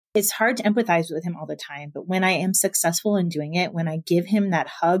It's hard to empathize with him all the time, but when I am successful in doing it, when I give him that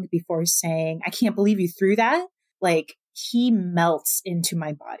hug before saying, I can't believe you threw that, like he melts into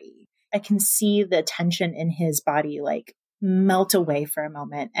my body. I can see the tension in his body like melt away for a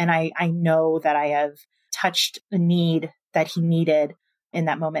moment. And I know that I have touched a need that he needed in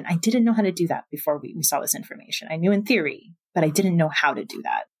that moment. I didn't know how to do that before we saw this information. I knew in theory, but I didn't know how to do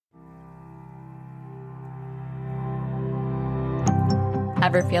that.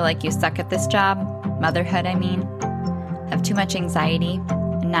 Ever feel like you suck at this job? Motherhood, I mean. Have too much anxiety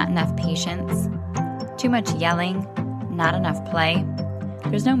and not enough patience? Too much yelling, not enough play?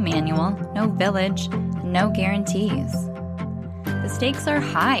 There's no manual, no village, and no guarantees. The stakes are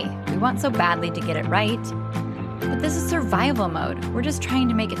high. We want so badly to get it right. But this is survival mode. We're just trying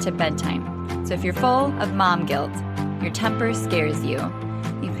to make it to bedtime. So if you're full of mom guilt, your temper scares you,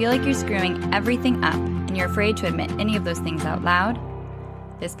 you feel like you're screwing everything up, and you're afraid to admit any of those things out loud,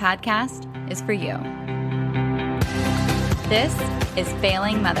 this podcast is for you. This is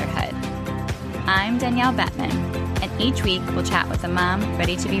Failing Motherhood. I'm Danielle Bettman, and each week we'll chat with a mom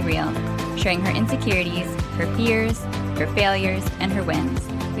ready to be real, sharing her insecurities, her fears, her failures, and her wins.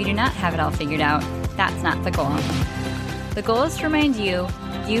 We do not have it all figured out. That's not the goal. The goal is to remind you,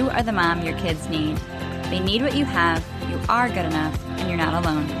 you are the mom your kids need. They need what you have, you are good enough, and you're not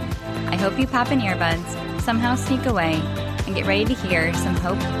alone. I hope you pop in earbuds, somehow sneak away, and get ready to hear some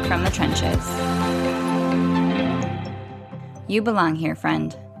hope from the trenches. You belong here,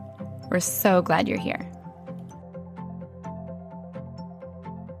 friend. We're so glad you're here.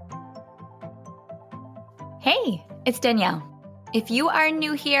 Hey, it's Danielle. If you are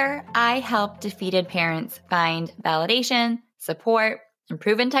new here, I help defeated parents find validation, support, and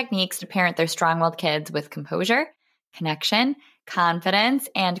proven techniques to parent their strong-willed kids with composure, connection, confidence,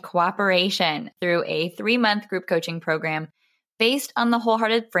 and cooperation through a 3-month group coaching program based on the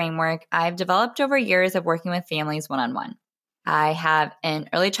wholehearted framework I've developed over years of working with families one-on-one. I have an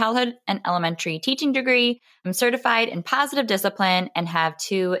early childhood and elementary teaching degree. I'm certified in positive discipline and have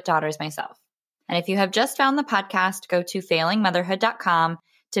 2 daughters myself. And if you have just found the podcast, go to failingmotherhood.com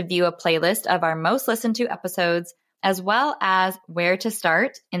to view a playlist of our most listened to episodes, as well as where to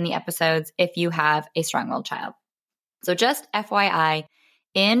start in the episodes if you have a strong-willed child. So just FYI,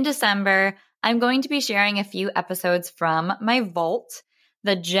 in December, I'm going to be sharing a few episodes from my vault,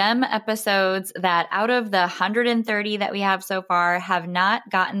 the gem episodes that out of the 130 that we have so far have not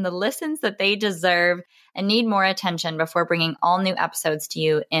gotten the listens that they deserve and need more attention before bringing all new episodes to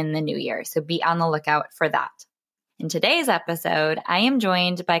you in the new year. So be on the lookout for that. In today's episode, I am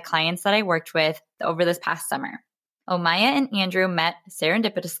joined by clients that I worked with over this past summer. Omaya and Andrew met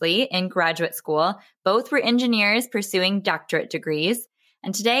serendipitously in graduate school. Both were engineers pursuing doctorate degrees,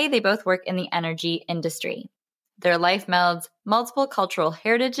 and today they both work in the energy industry. Their life melds multiple cultural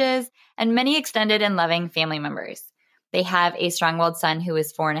heritages and many extended and loving family members. They have a strong-willed son who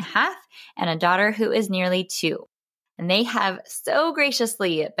is 4.5 and a daughter who is nearly 2. And they have so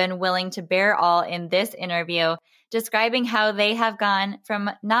graciously been willing to bear all in this interview, describing how they have gone from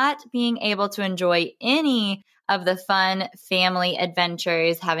not being able to enjoy any of the fun family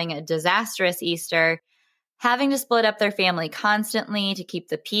adventures, having a disastrous Easter, having to split up their family constantly to keep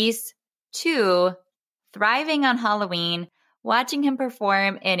the peace, to thriving on Halloween, watching him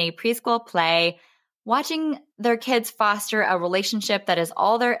perform in a preschool play, watching their kids foster a relationship that is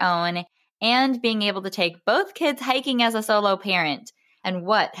all their own, and being able to take both kids hiking as a solo parent, and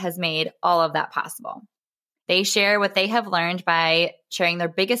what has made all of that possible. They share what they have learned by sharing their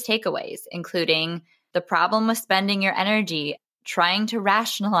biggest takeaways, including the problem with spending your energy trying to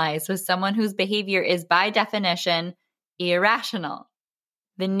rationalize with someone whose behavior is by definition irrational,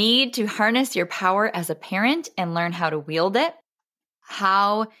 the need to harness your power as a parent and learn how to wield it,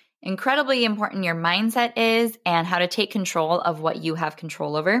 how incredibly important your mindset is and how to take control of what you have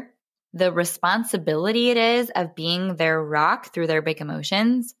control over, the responsibility it is of being their rock through their big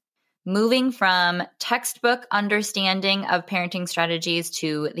emotions, moving from textbook understanding of parenting strategies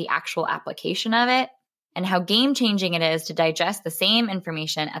to the actual application of it, and how game-changing it is to digest the same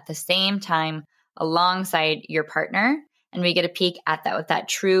information at the same time alongside your partner. And we get a peek at that, what that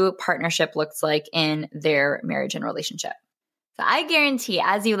true partnership looks like in their marriage and relationship. So I guarantee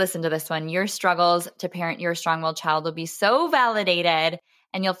as you listen to this one, your struggles to parent your strong-willed child will be so validated,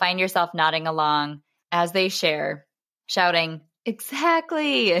 and you'll find yourself nodding along as they share, shouting,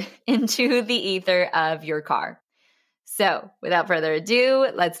 "Exactly," into the ether of your car. So without further ado,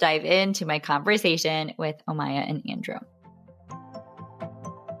 let's dive into my conversation with Omaya and Andrew.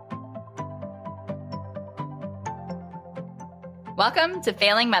 Welcome to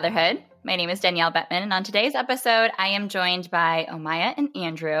Failing Motherhood. My name is Danielle Bettman, and on today's episode, I am joined by Omaya and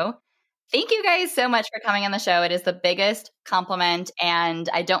Andrew. Thank you guys so much for coming on the show. It is the biggest compliment, and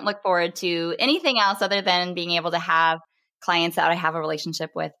I don't look forward to anything else other than being able to have clients that I have a relationship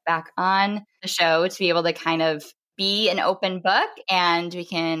with back on the show to be able to kind of be an open book, and we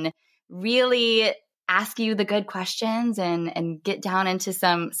can really ask you the good questions and get down into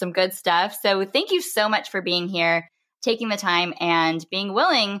some good stuff. So thank you so much for being here, taking the time, and being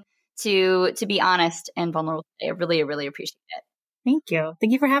willing to be honest and vulnerable today. I really, really appreciate it. Thank you.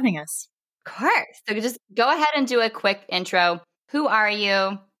 Thank you for having us. Of course. So just go ahead and do a quick intro. Who are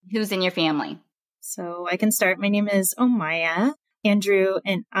you? Who's in your family? So I can start. My name is Omaya. Andrew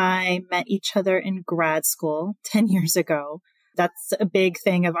and I met each other in grad school 10 years ago. That's a big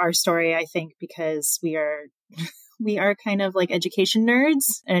thing of our story, I think, because we are kind of like education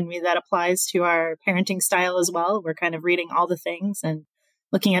nerds, and that applies to our parenting style as well. We're kind of reading all the things and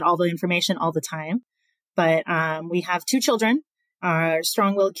looking at all the information all the time. But we have 2 children. Our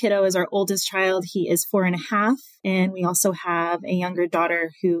strong-willed kiddo is our oldest child. He is 4.5. And we also have a younger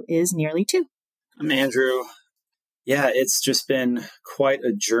daughter who is nearly 2. I'm Andrew. Yeah, it's just been quite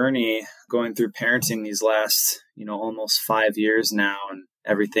a journey going through parenting these last, almost 5 years now, and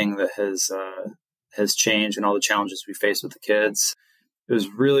everything that has changed and all the challenges we face with the kids. It was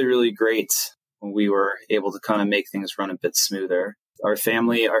really, really great when we were able to kind of make things run a bit smoother. Our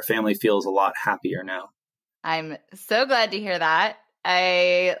family feels a lot happier now. I'm so glad to hear that.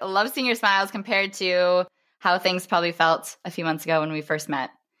 I love seeing your smiles compared to how things probably felt a few months ago when we first met.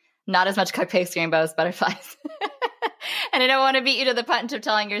 Not as much cupcakes, rainbows, butterflies. And I don't want to beat you to the punch of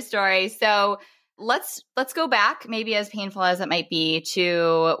telling your story. So let's go back, maybe as painful as it might be,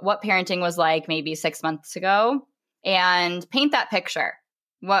 to what parenting was like maybe 6 months ago, and paint that picture.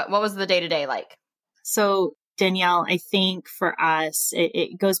 What was the day-to-day like? So Danielle, I think for us,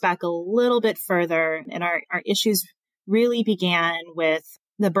 it goes back a little bit further, and our issues really began with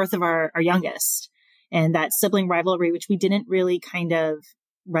the birth of our youngest, and that sibling rivalry, which we didn't really kind of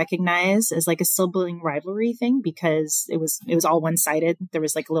recognize as like a sibling rivalry thing, because it was all one-sided. There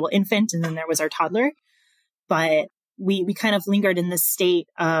was like a little infant, and then there was our toddler. But we kind of lingered in this state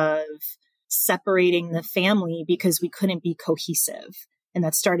of separating the family because we couldn't be cohesive. And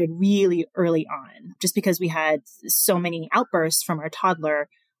that started really early on, just because we had so many outbursts from our toddler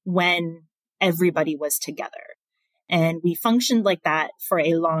when everybody was together. And we functioned like that for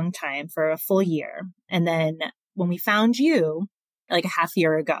a long time, for a full year. And then when we found you, like a half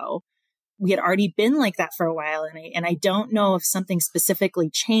year ago, we had already been like that for a while. And I don't know if something specifically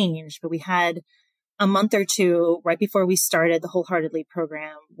changed, but we had a month or two right before we started the Wholeheartedly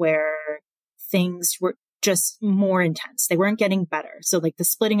program where things were just more intense. They weren't getting better. So like the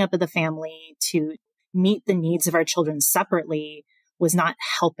splitting up of the family to meet the needs of our children separately was not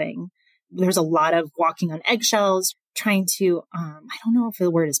helping. There's a lot of walking on eggshells, trying to, I don't know if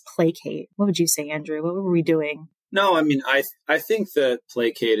the word is placate. What would you say, Andrew? What were we doing? No, I mean, I think that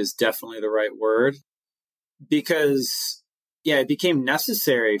placate is definitely the right word, because, yeah, it became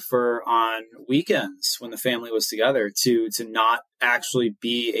necessary for on weekends when the family was together to not actually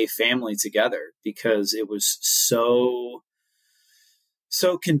be a family together, because it was so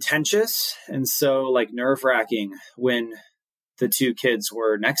contentious and so like nerve-wracking when the 2 kids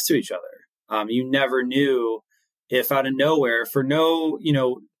were next to each other. You never knew if out of nowhere, for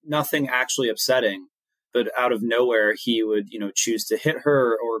nothing actually upsetting, but out of nowhere, he would, choose to hit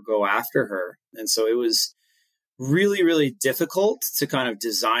her or go after her. And so it was really, really difficult to kind of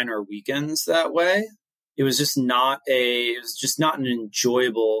design our weekends that way. It was just not an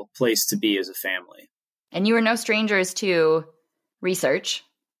enjoyable place to be as a family. And you were no strangers to research.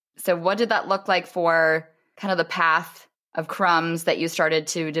 So what did that look like for kind of the path of crumbs that you started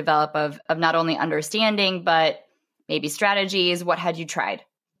to develop of not only understanding, but maybe strategies? What had you tried?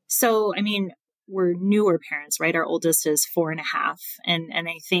 So, I mean, we're newer parents, right? Our oldest is 4.5. And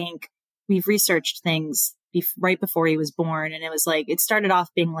I think we've researched things right before he was born. And it was like, it started off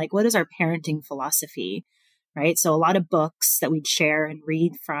being like, what is our parenting philosophy? Right. So a lot of books that we'd share and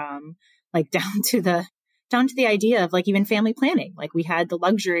read from, like down to the idea of like even family planning. Like we had the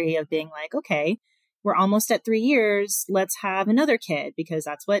luxury of being like, okay, we're almost at 3 years. Let's have another kid, because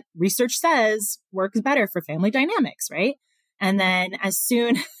that's what research says works better for family dynamics. Right. And then as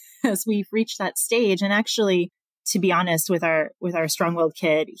soon as we've reached that stage, and actually, to be honest, with our strong-willed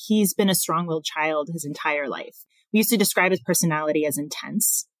kid, he's been a strong-willed child his entire life. We used to describe his personality as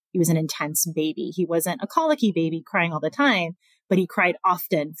intense. He was an intense baby. He wasn't a colicky baby crying all the time, but he cried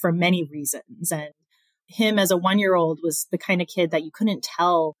often for many reasons. And him as a 1-year-old was the kind of kid that you couldn't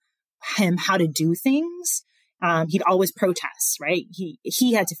tell him how to do things. He'd always protest, right?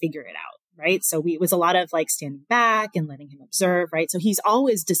 He had to figure it out, right? So it was a lot of like standing back and letting him observe, right? So he's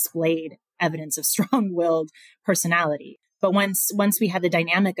always displayed evidence of strong-willed personality. But once we had the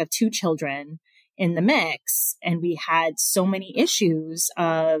dynamic of two children in the mix, and we had so many issues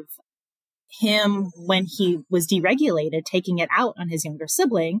of him when he was deregulated, taking it out on his younger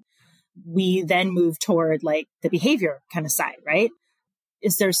sibling, we then moved toward like the behavior kind of side, right?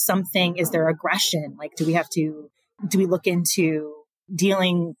 Is there aggression? Like, do we look into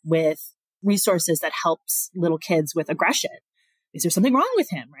dealing with resources that helps little kids with aggression? Is there something wrong with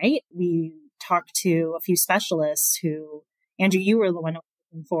him, right? We talked to a few specialists who, Andrew, you were the one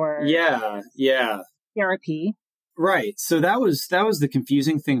looking for therapy. Right. So that was the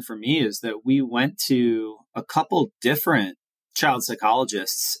confusing thing for me, is that we went to a couple different child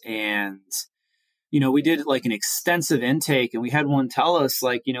psychologists, and, we did like an extensive intake, and we had one tell us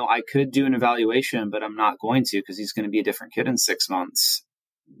like, I could do an evaluation, but I'm not going to, because he's going to be a different kid in 6 months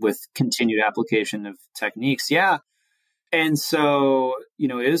with continued application of techniques. Yeah. And so,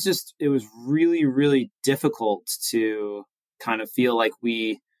 it was really, really difficult to kind of feel like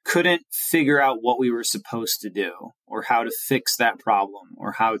we couldn't figure out what we were supposed to do, or how to fix that problem,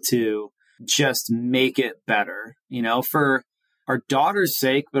 or how to just make it better, for our daughter's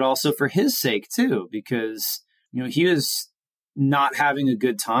sake, but also for his sake too, because, he was not having a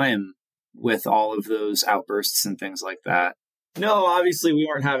good time with all of those outbursts and things like that. No, obviously we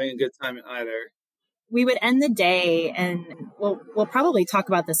weren't having a good time either. We would end the day, and we'll probably talk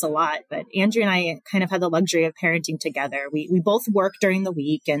about this a lot, but Andrew and I kind of had the luxury of parenting together. We both work during the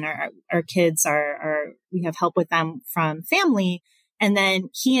week, and our kids we have help with them from family. And then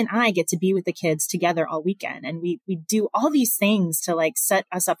he and I get to be with the kids together all weekend. And we do all these things to like set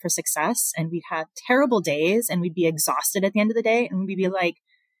us up for success. And we'd have terrible days, and we'd be exhausted at the end of the day. And we'd be like,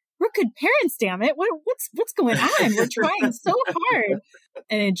 we're good parents, damn it. What's going on? We're trying so hard.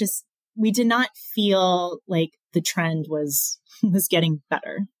 And we did not feel like the trend was getting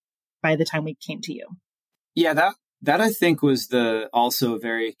better by the time we came to you. Yeah, that I think was the also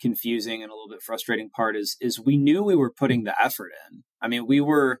very confusing and a little bit frustrating part is we knew we were putting the effort in. I mean, we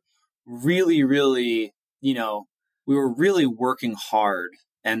were really, really, we were really working hard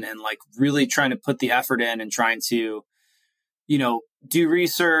and like really trying to put the effort in and trying to, do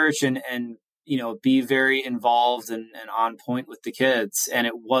research and be very involved and on point with the kids. And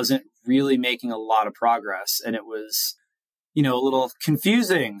it wasn't really making a lot of progress. And it was, a little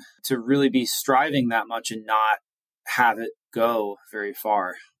confusing to really be striving that much and not have it go very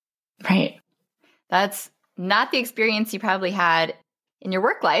far. Right. That's not the experience you probably had in your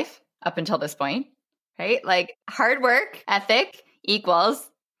work life up until this point, right? Like hard work ethic equals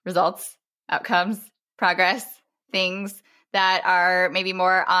results, outcomes, progress, things that are maybe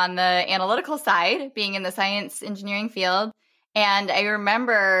more on the analytical side, being in the science engineering field. And I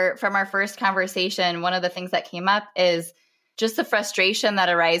remember from our first conversation, one of the things that came up is just the frustration that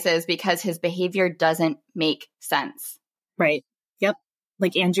arises because his behavior doesn't make sense. Right. Yep.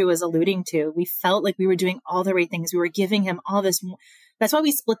 Like Andrew was alluding to, we felt like we were doing all the right things. We were giving him all this. That's why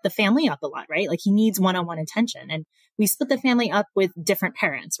we split the family up a lot, right? Like he needs one-on-one attention, and we split the family up with different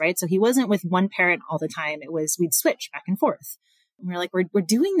parents, right? So he wasn't with one parent all the time. It was, we'd switch back and forth. And we're like, we're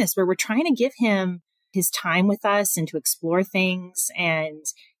doing this where we're trying to give him his time with us and to explore things. And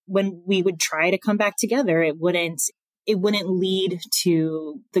when we would try to come back together, it wouldn't lead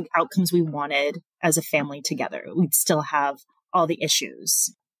to the outcomes we wanted as a family together. We'd still have all the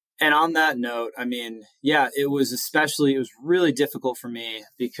issues. And on that note, I mean, yeah, it was really difficult for me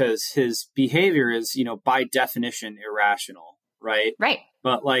because his behavior is, by definition, irrational, right? Right.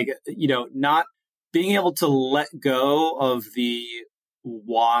 But like, not being able to let go of the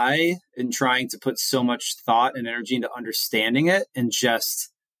why and trying to put so much thought and energy into understanding it and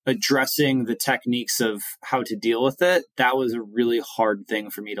just addressing the techniques of how to deal with it, that was a really hard thing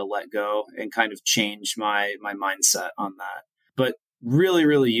for me to let go and kind of change my mindset on that. But really,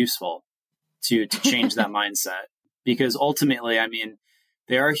 really useful to change that mindset, because ultimately, I mean,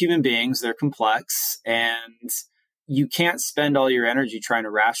 they are human beings, they're complex, and you can't spend all your energy trying to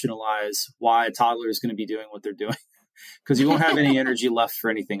rationalize why a toddler is going to be doing what they're doing, because you won't have any energy left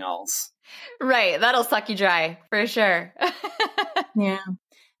for anything else. Right. That'll suck you dry for sure. Yeah.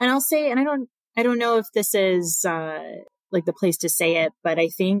 And I'll say, and I don't know if this is like the place to say it, but I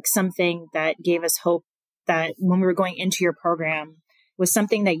think something that gave us hope that when we were going into your program was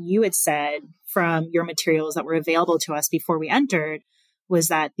something that you had said from your materials that were available to us before we entered, was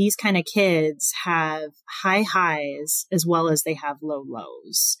that these kind of kids have high highs as well as they have low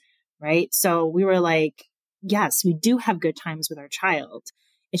lows, right? So we were like, yes, we do have good times with our child.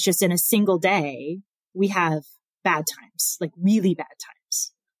 It's just in a single day, we have bad times, like really bad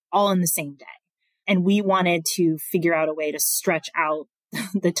times, all in the same day. And we wanted to figure out a way to stretch out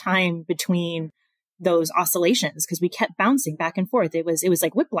the time between those oscillations because we kept bouncing back and forth. It was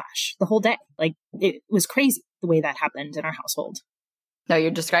like whiplash the whole day. Like it was crazy the way that happened in our household. No,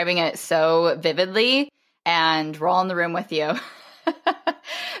 you're describing it so vividly and we're all in the room with you.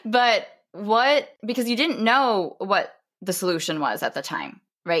 But because you didn't know what the solution was at the time,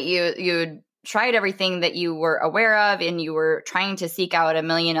 right? You tried everything that you were aware of and you were trying to seek out a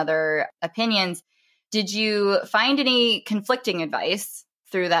million other opinions. Did you find any conflicting advice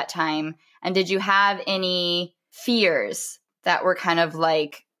through that time? And did you have any fears that were kind of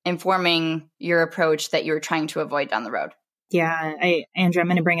like informing your approach that you were trying to avoid down the road? Yeah, Andrew, I'm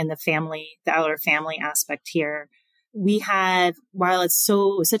going to bring in our family aspect here. We had, while it's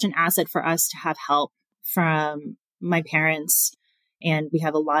such an asset for us to have help from my parents, and we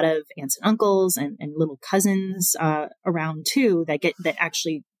have a lot of aunts and uncles and little cousins around too that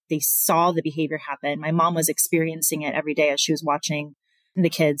actually they saw the behavior happen. My mom was experiencing it every day as she was watching the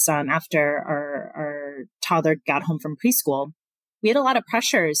kids after our toddler got home from preschool. We had a lot of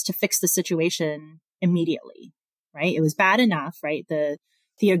pressures to fix the situation immediately, right? It was bad enough, right? The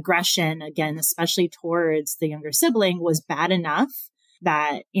aggression, again, especially towards the younger sibling, was bad enough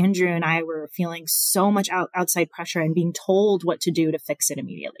that Andrew and I were feeling so much outside pressure and being told what to do to fix it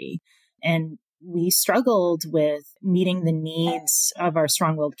immediately. And we struggled with meeting the needs of our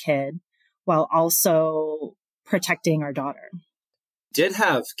strong-willed kid while also protecting our daughter. Did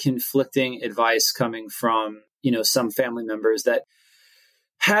have conflicting advice coming from, some family members that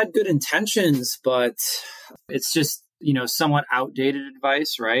had good intentions, but it's just, somewhat outdated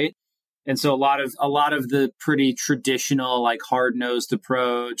advice, right? And so a lot of the pretty traditional, like hard-nosed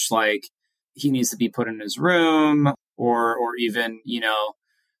approach, like he needs to be put in his room or even,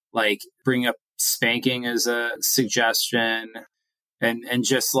 like bring up spanking as a suggestion and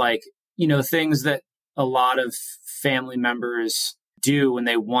just like, things that a lot of family members do when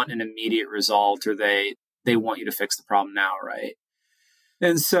they want an immediate result or they want you to fix the problem now, right?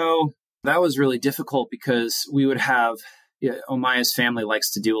 And so that was really difficult because we would have, Omaya's family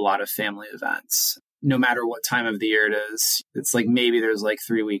likes to do a lot of family events, no matter what time of the year it is. It's like maybe there's like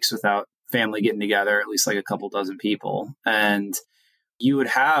 3 weeks without family getting together, at least like a couple dozen people. And you would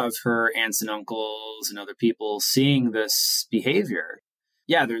have her aunts and uncles and other people seeing this behavior.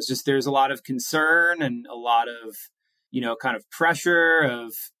 Yeah, there's a lot of concern and a lot of, kind of pressure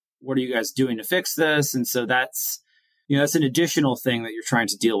of what are you guys doing to fix this? And so that's an additional thing that you're trying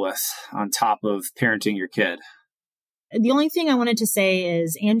to deal with on top of parenting your kid. The only thing I wanted to say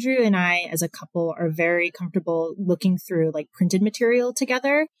is Andrew and I as a couple are very comfortable looking through like printed material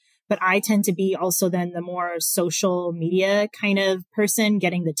together, but I tend to be also then the more social media kind of person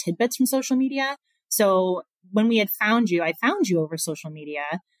getting the tidbits from social media. So when we had I found you over social media.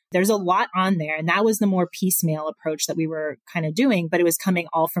 There's a lot on there. And that was the more piecemeal approach that we were kind of doing, but it was coming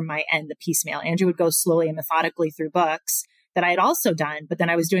all from my end, the piecemeal. Andrew would go slowly and methodically through books that I had also done, but then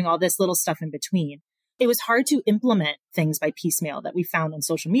I was doing all this little stuff in between. It was hard to implement things by piecemeal that we found on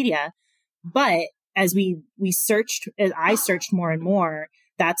social media. But as I searched more and more,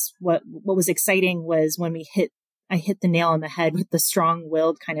 that's what was exciting was when I hit the nail on the head with the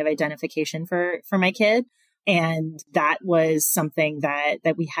strong-willed kind of identification for my kid. And that was something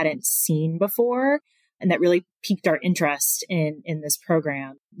that we hadn't seen before and that really piqued our interest in this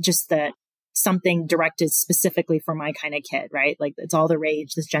program. Just that something directed specifically for my kind of kid, right? Like it's all the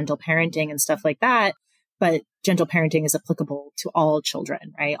rage, this gentle parenting and stuff like that. But gentle parenting is applicable to all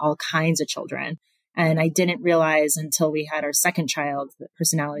children, right? All kinds of children. And I didn't realize until we had our second child that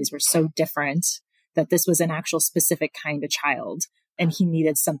personalities were so different that this was an actual specific kind of child. And he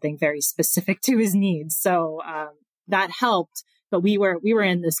needed something very specific to his needs. So that helped. But we were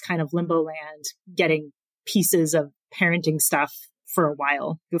in this kind of limbo land getting pieces of parenting stuff for a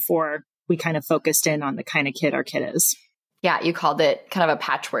while before we kind of focused in on the kind of kid our kid is. Yeah, you called it kind of a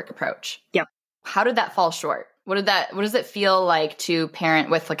patchwork approach. Yep. How did that fall short? What does it feel like to parent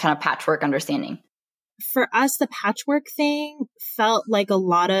with a kind of patchwork understanding? For us, the patchwork thing felt like a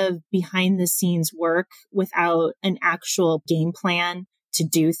lot of behind the scenes work without an actual game plan to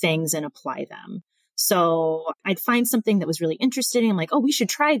do things and apply them. So I'd find something that was really interesting. I'm like, oh, we should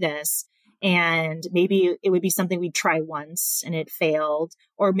try this. And maybe it would be something we'd try once and it failed.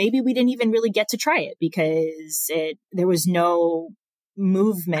 Or maybe we didn't even really get to try it because there was no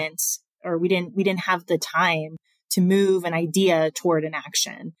movement or we didn't have the time to move an idea toward an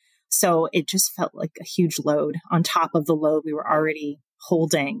action. So it just felt like a huge load on top of the load we were already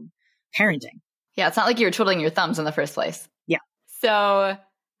holding parenting. Yeah, it's not like you were twiddling your thumbs in the first place. Yeah. So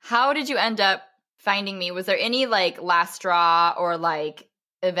how did you end up finding me, was there any like last straw or like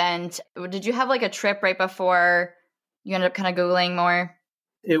event? Did you have like a trip right before you ended up kind of Googling more?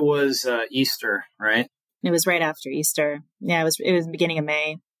 It was Easter, right? It was right after Easter. Yeah, it was the beginning of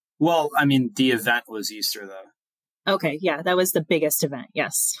May. Well, I mean, the event was Easter, though. Okay, yeah, that was the biggest event,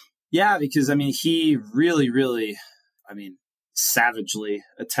 yes. Yeah, because, I mean, he really, really, I mean, savagely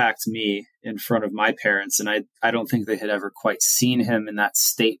attacked me in front of my parents. And I don't think they had ever quite seen him in that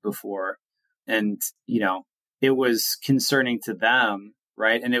state before. And, it was concerning to them,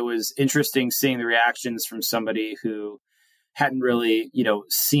 right? And it was interesting seeing the reactions from somebody who hadn't really,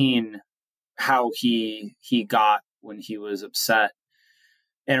 seen how he got when he was upset.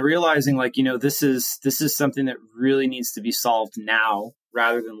 And realizing like, this is something that really needs to be solved now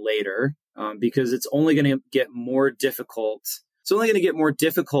rather than later, because it's only going to get more difficult. It's only going to get more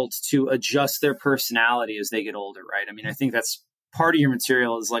difficult to adjust their personality as they get older, right? I mean, I think that's part of your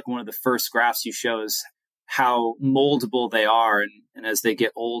material is like one of the first graphs you show is how moldable they are. And as they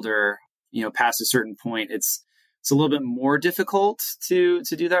get older, past a certain point, it's a little bit more difficult to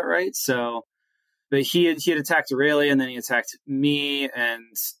do that, right? So, but he had attacked Aurelia and then he attacked me,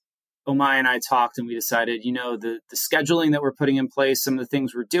 and Omaya and I talked and we decided, the scheduling that we're putting in place, some of the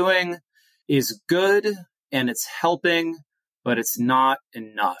things we're doing is good and it's helping, but it's not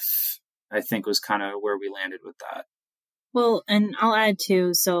enough, I think was kind of where we landed with that. Well, and I'll add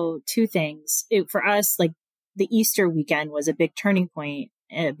too, so two things. For us, like the Easter weekend was a big turning point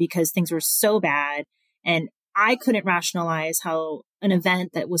because things were so bad. And I couldn't rationalize how an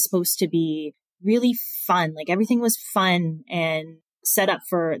event that was supposed to be really fun, like everything was fun and set up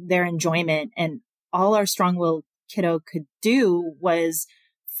for their enjoyment. And all our strong-willed kiddo could do was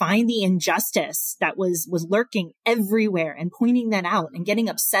find the injustice that was lurking everywhere and pointing that out and getting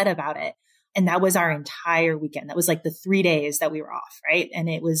upset about it. And that was our entire weekend. That was like the 3 days that we were off, right? And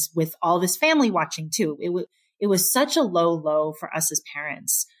it was with all this family watching too. It was such a low for us as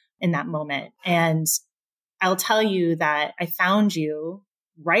parents in that moment. And I'll tell you that I found you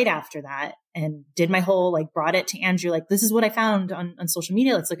right after that and did my whole, like brought it to Andrew, like, this is what I found on social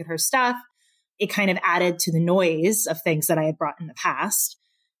media. Let's look at her stuff. It kind of added to the noise of things that I had brought in the past.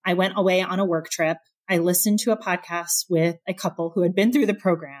 I went away on a work trip. I listened to a podcast with a couple who had been through the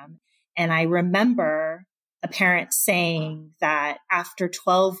program. And I remember a parent saying that after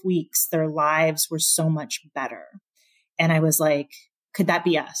 12 weeks, their lives were so much better. And I was like, could that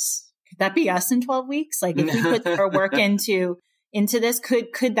be us? Could that be us in 12 weeks? Like if we put our work into this,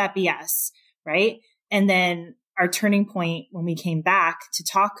 could that be us? Right. And then our turning point when we came back to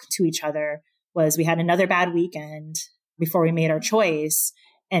talk to each other was we had another bad weekend before we made our choice.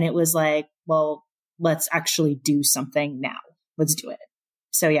 And it was like, well, let's actually do something now. Let's do it.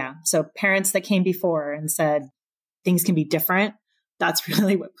 So yeah. So parents that came before and said things can be different. That's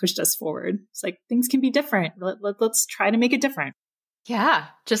really what pushed us forward. It's like things can be different. Let's try to make it different. Yeah.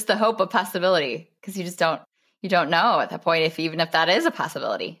 Just the hope of possibility. Because you don't know at that point even if that is a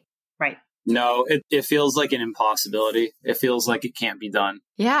possibility. Right. No, it feels like an impossibility. It feels like it can't be done.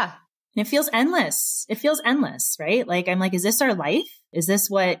 Yeah. And it feels endless. It feels endless, right? Like, I'm like, is this our life? Is this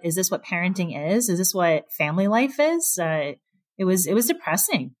what parenting is? Is this what family life is? It was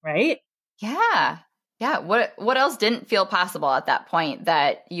depressing, right? Yeah. Yeah. What else didn't feel possible at that point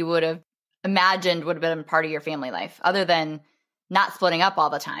that you would have imagined would have been part of your family life other than not splitting up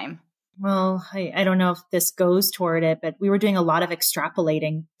all the time? Well, I don't know if this goes toward it, but we were doing a lot of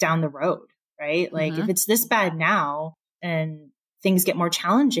extrapolating down the road, right? Like if it's this bad now and things get more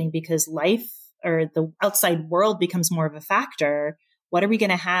challenging because life or the outside world becomes more of a factor, what are we going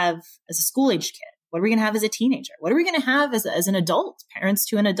to have as a school-age kid? What are we going to have as a teenager? What are we going to have as an adult, parents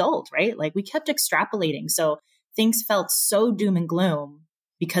to an adult, right? Like we kept extrapolating. So things felt so doom and gloom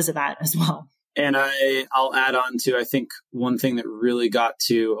because of that as well. And I'll add on to, I think one thing that really got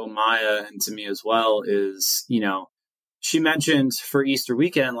to Omaya and to me as well is, she mentioned for Easter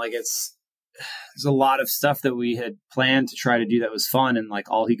weekend, like there's a lot of stuff that we had planned to try to do that was fun. And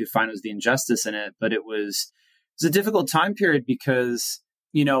like all he could find was the injustice in it. But it was a difficult time period because,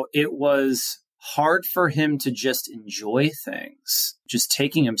 it was hard for him to just enjoy things, just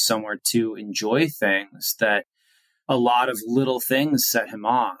taking him somewhere to enjoy things, that a lot of little things set him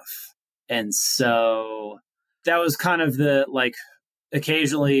off. And so that was kind of the, like,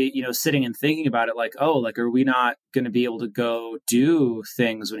 occasionally, sitting and thinking about it, like, oh, like, are we not going to be able to go do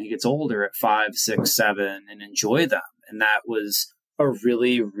things when he gets older at 5, 6, 7 and enjoy them? And that was a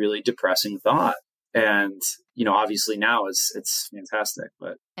really, really depressing thought. And, obviously now it's fantastic,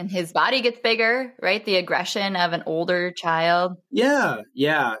 but. And his body gets bigger, right? The aggression of an older child. Yeah,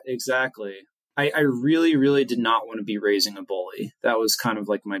 exactly. I really, really did not want to be raising a bully. That was kind of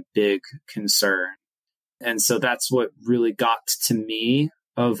like my big concern. And so that's what really got to me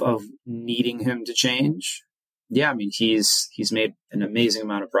of needing him to change. Yeah, I mean, he's made an amazing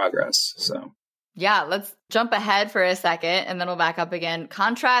amount of progress. So yeah, let's jump ahead for a second and then we'll back up again.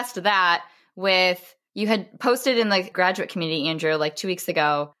 Contrast that with, you had posted in the graduate community, Andrew, like 2 weeks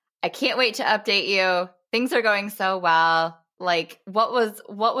ago, I can't wait to update you. Things are going so well. Like, what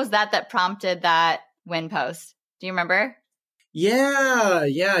was that prompted that win post? Do you remember? Yeah.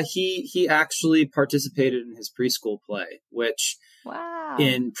 He actually participated in his preschool play, which wow.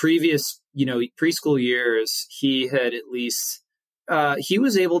 In previous, preschool years, he had at least, he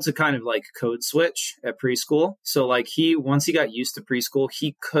was able to kind of like code switch at preschool. So like once he got used to preschool,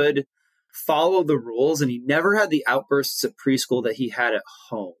 he could follow the rules and he never had the outbursts at preschool that he had at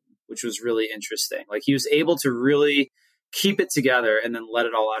home, which was really interesting. Like he was able to really keep it together and then let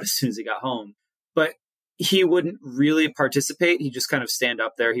it all out as soon as he got home. But he wouldn't really participate. He'd just kind of stand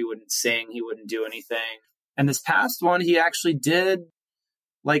up there. He wouldn't sing. He wouldn't do anything. And this past one, he actually did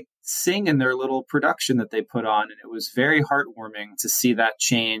like sing in their little production that they put on. And it was very heartwarming to see that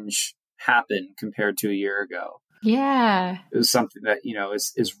change happen compared to a year ago. Yeah. It was something that,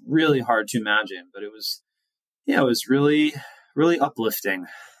 is really hard to imagine, but it was really, really uplifting.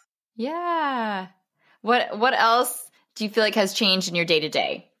 Yeah. What else do you feel like has changed in your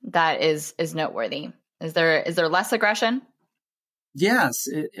day-to-day that is noteworthy? Is there less aggression? Yes.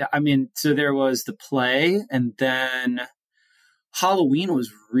 So there was the play, and then Halloween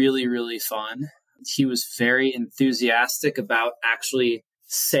was really, really fun. He was very enthusiastic about actually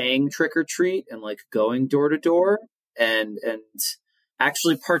saying trick or treat and like going door to door and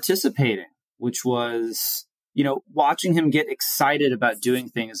actually participating, which was, watching him get excited about doing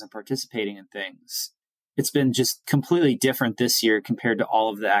things and participating in things. It's been just completely different this year compared to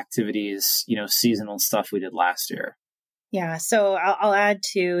all of the activities, seasonal stuff we did last year. Yeah. So I'll add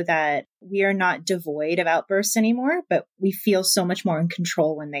to that. We are not devoid of outbursts anymore, but we feel so much more in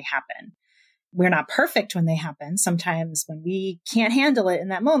control when they happen. We're not perfect when they happen. Sometimes when we can't handle it in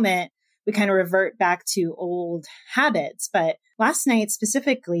that moment, we kind of revert back to old habits. But last night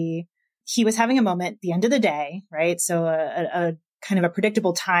specifically, he was having a moment at the end of the day, right? So a kind of a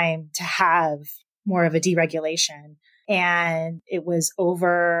predictable time to have more of a deregulation. And it was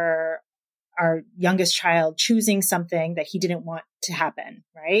over our youngest child choosing something that he didn't want to happen,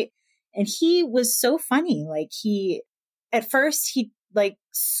 right? And he was so funny. Like at first he like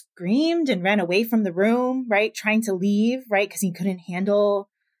screamed and ran away from the room, right? Trying to leave, right? Because he couldn't handle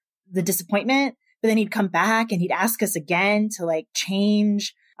the disappointment. But then he'd come back and he'd ask us again to like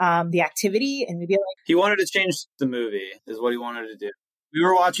change the activity. And we'd be like, he wanted to change the movie is what he wanted to do. We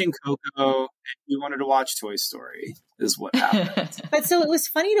were watching Coco and he wanted to watch Toy Story is what happened. But so it was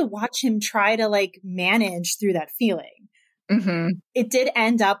funny to watch him try to like manage through that feeling. Mm-hmm. It did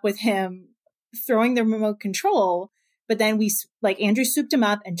end up with him throwing the remote control, but then Andrew swooped him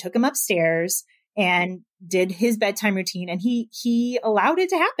up and took him upstairs and did his bedtime routine. And he allowed it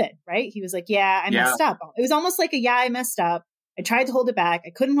to happen, right? He was like, I messed up. It was almost like I messed up. I tried to hold it back. I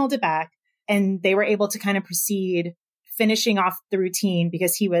couldn't hold it back. And they were able to kind of proceed finishing off the routine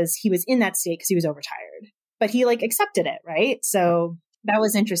because he was in that state because he was overtired, but he like accepted it. Right. So that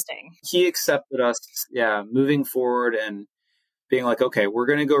was interesting. He accepted us, moving forward and being like, okay, we're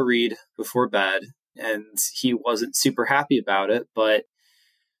going to go read before bed. And he wasn't super happy about it. But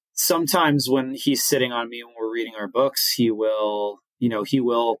sometimes when he's sitting on me when we're reading our books, he will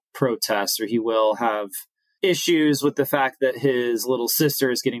protest or he will have issues with the fact that his little sister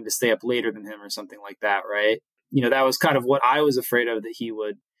is getting to stay up later than him or something like that. Right. That was kind of what I was afraid of, that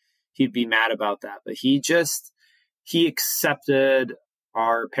he'd be mad about that. But he accepted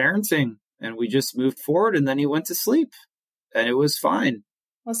our parenting and we just moved forward, and then he went to sleep and it was fine.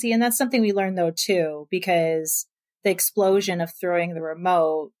 Well, see, and that's something we learned though, too, because the explosion of throwing the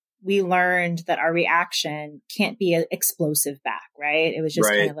remote, we learned that our reaction can't be an explosive back, right? It was just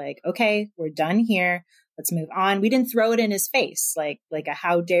kind of like, okay, we're done here. Let's move on. We didn't throw it in his face, like a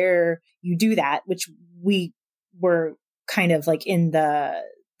how dare you do that, which we were kind of like in the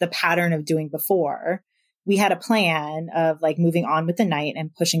pattern of doing before. We had a plan of like moving on with the night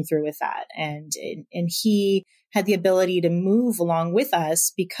and pushing through with that. And he had the ability to move along with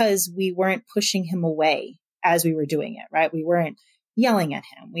us because we weren't pushing him away as we were doing it, right? We weren't yelling at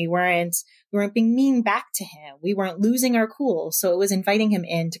him. We weren't being mean back to him. We weren't losing our cool. So it was inviting him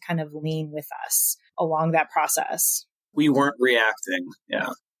in to kind of lean with us along that process. We weren't reacting. Yeah.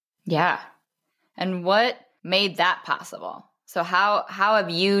 Yeah. And what made that possible? So how have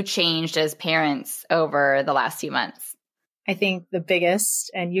you changed as parents over the last few months? I think the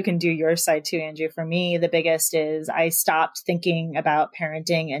biggest, and you can do your side too, Andrew, for me, the biggest is I stopped thinking about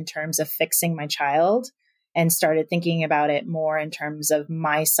parenting in terms of fixing my child and started thinking about it more in terms of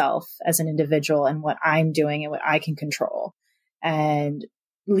myself as an individual and what I'm doing and what I can control, and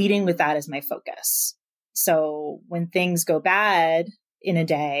leading with that as my focus. So when things go bad in a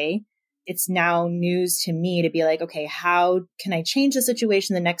day, it's now news to me to be like, okay, how can I change the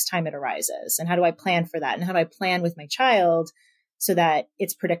situation the next time it arises? And how do I plan for that? And how do I plan with my child so that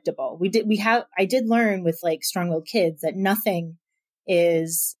it's predictable? I did learn with like strong-willed kids that nothing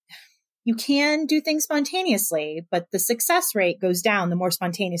is, you can do things spontaneously, but the success rate goes down the more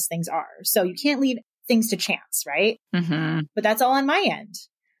spontaneous things are. So you can't leave things to chance, right? Mm-hmm. But that's all on my end.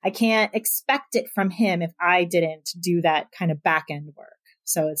 I can't expect it from him if I didn't do that kind of back end work.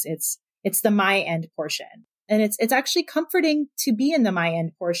 So it's the my end portion. And it's actually comforting to be in the my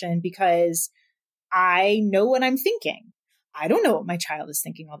end portion because I know what I'm thinking. I don't know what my child is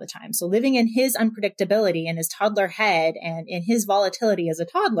thinking all the time. So living in his unpredictability and his toddler head and in his volatility as a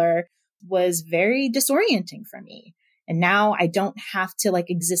toddler was very disorienting for me. And now I don't have to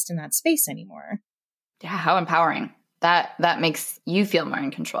like exist in that space anymore. Yeah, how empowering. That makes you feel more in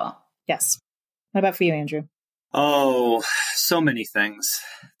control. Yes. What about for you, Andrew? Oh, so many things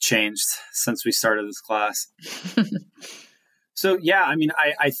changed since we started this class. So yeah, I mean,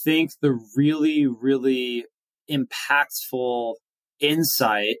 I think the really, really impactful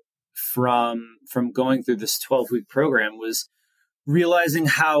insight from going through this 12-week program was realizing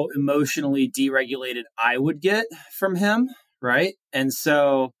how emotionally deregulated I would get from him, right? And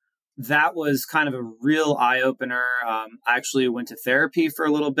so that was kind of a real eye-opener. I actually went to therapy for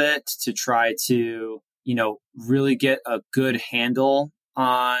a little bit to try to, really get a good handle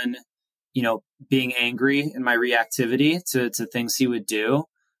on, being angry and my reactivity to things he would do.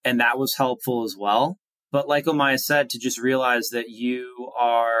 And that was helpful as well. But like Omaya said, to just realize that you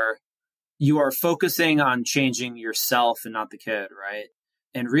are focusing on changing yourself and not the kid, right?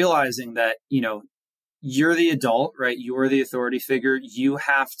 And realizing that, you're the adult, right? You're the authority figure. You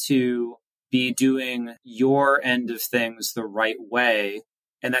have to be doing your end of things the right way.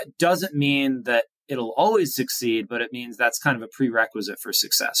 And that doesn't mean that it'll always succeed, but it means that's kind of a prerequisite for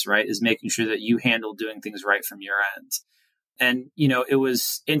success, right? Is making sure that you handle doing things right from your end. And, it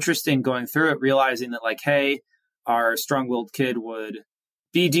was interesting going through it, realizing that like, hey, our strong-willed kid would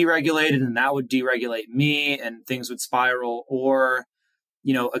be deregulated and that would deregulate me and things would spiral. Or,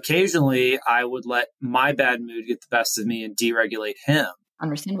 occasionally I would let my bad mood get the best of me and deregulate him.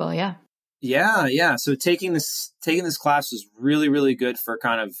 Understandable. Yeah. Yeah. So taking this class was really, really good for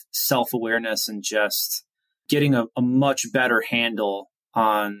kind of self-awareness and just getting a much better handle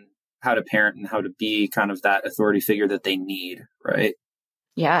on how to parent and how to be kind of that authority figure that they need, right?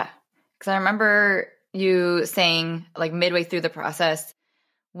 Yeah. Because I remember you saying like midway through the process,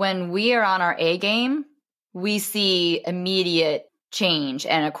 when we are on our A game, we see immediate change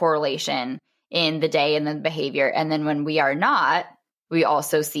and a correlation in the day and the behavior. And then when we are not, we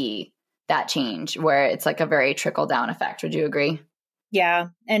also see that change where it's like a very trickle down effect. Would you agree? Yeah.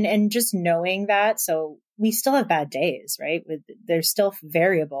 And just knowing that, so we still have bad days, right? They're still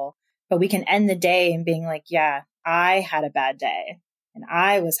variable, but we can end the day and being like, yeah, I had a bad day and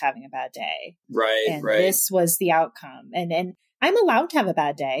I was having a bad day. Right. And right. this was the outcome. And I'm allowed to have a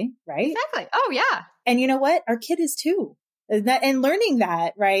bad day, right? Exactly. Oh yeah. And you know what? Our kid is too. And learning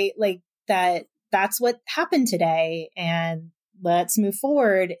that, right? Like that's what happened today and let's move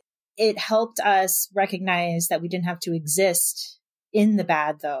forward. It helped us recognize that we didn't have to exist in the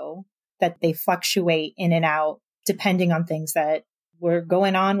bad, though, that they fluctuate in and out depending on things that were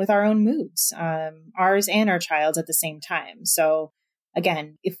going on with our own moods, ours and our child's at the same time. So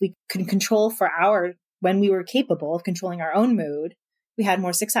again, if we could control when we were capable of controlling our own mood, we had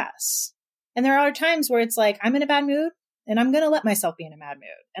more success. And there are times where it's like, I'm in a bad mood and I'm going to let myself be in a bad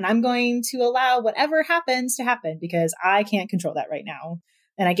mood and I'm going to allow whatever happens to happen because I can't control that right now.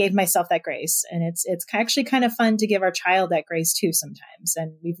 And I gave myself that grace. And it's actually kind of fun to give our child that grace too sometimes.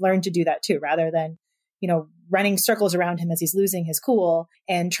 And we've learned to do that too, rather than, running circles around him as he's losing his cool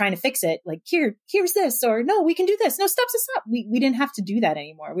and trying to fix it. Like, here's this, or no, we can do this. No, stop. We didn't have to do that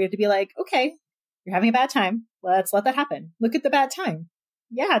anymore. We have to be like, okay, you're having a bad time. Let's let that happen. Look at the bad time.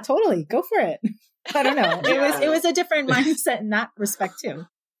 Yeah, totally. Go for it. I don't know. It was a different mindset in that respect too.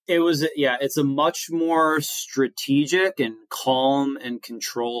 It's a much more strategic and calm and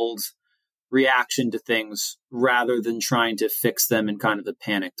controlled reaction to things rather than trying to fix them in kind of a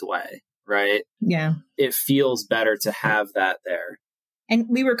panicked way, right? Yeah. It feels better to have that there. And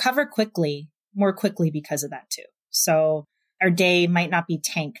we recover more quickly because of that too. So our day might not be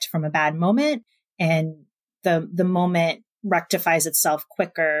tanked from a bad moment. And the moment rectifies itself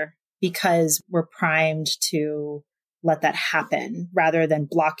quicker because we're primed to let that happen rather than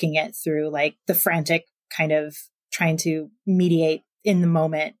blocking it through like the frantic kind of trying to mediate in the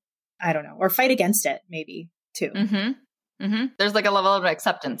moment. I don't know, or fight against it maybe too. Mm-hmm. Mm-hmm. There's like a level of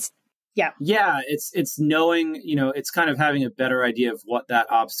acceptance. Yeah. Yeah. It's knowing, it's kind of having a better idea of what that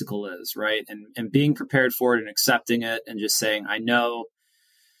obstacle is, right? And being prepared for it and accepting it and just saying, I know.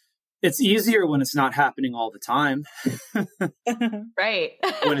 It's easier when it's not happening all the time. Right.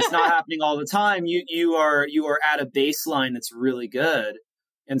 When it's not happening all the time, you are at a baseline that's really good.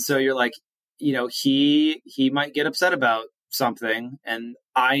 And so you're like, he might get upset about something, and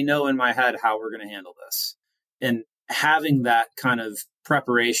I know in my head how we're going to handle this. And having that kind of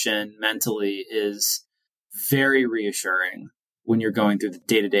preparation mentally is very reassuring when you're going through the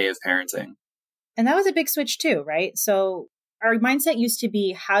day-to-day of parenting. And that was a big switch too, right? So our mindset used to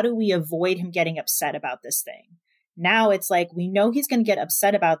be, how do we avoid him getting upset about this thing? Now it's like, we know he's going to get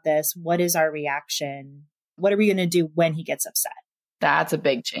upset about this. What is our reaction? What are we going to do when he gets upset? That's a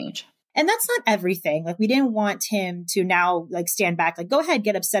big change. And that's not everything. Like, we didn't want him to now like stand back, like, go ahead,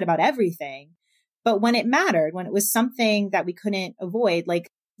 get upset about everything. But when it mattered, when it was something that we couldn't avoid, like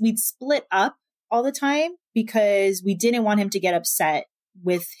we'd split up all the time because we didn't want him to get upset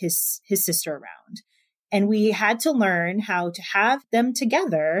with his sister around. And we had to learn how to have them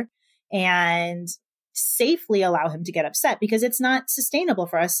together and safely allow him to get upset, because it's not sustainable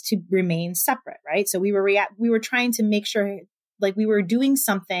for us to remain separate, right? So we were trying to make sure like we were doing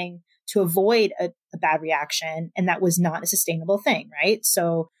something to avoid a bad reaction, and that was not a sustainable thing, right?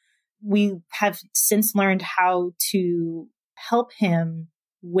 So we have since learned how to help him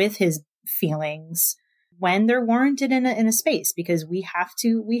with his feelings when they're warranted in a space, because we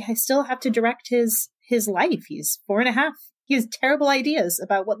still have to direct his life. He's 4.5. He has terrible ideas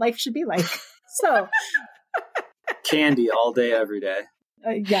about what life should be like. So candy all day, every day.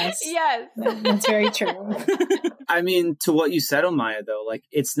 Yes. Yes. That's very true. I mean, to what you said, Omaya, though, like,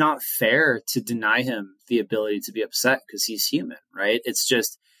 it's not fair to deny him the ability to be upset because he's human, right?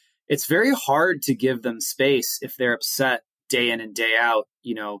 It's very hard to give them space if they're upset day in and day out,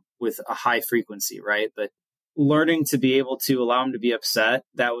 with a high frequency, right? But learning to be able to allow him to be upset,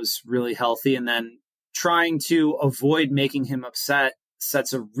 that was really healthy. And then trying to avoid making him upset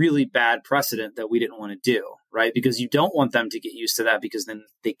sets a really bad precedent that we didn't want to do, right? Because you don't want them to get used to that, because then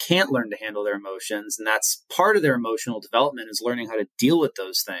they can't learn to handle their emotions. And that's part of their emotional development, is learning how to deal with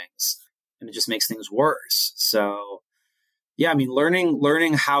those things. And it just makes things worse. So yeah, I mean,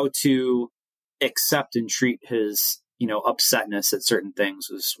 learning how to accept and treat his, upsetness at certain things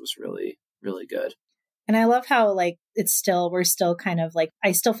was really, really good. And I love how like we're still kind of like,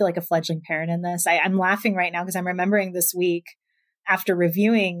 I still feel like a fledgling parent in this. I'm laughing right now because I'm remembering this week after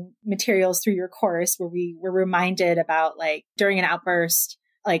reviewing materials through your course where we were reminded about like during an outburst,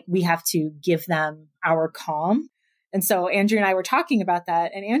 like we have to give them our calm. And so Andrew and I were talking about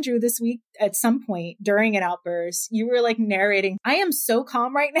that. And Andrew, this week at some point during an outburst, you were like narrating, I am so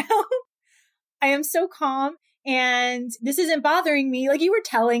calm right now. I am so calm. And this isn't bothering me. Like you were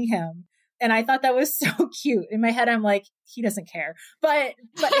telling him. And I thought that was so cute. In my head, I'm like, he doesn't care. But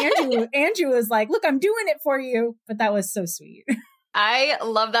Andrew was like, look, I'm doing it for you. But that was so sweet. I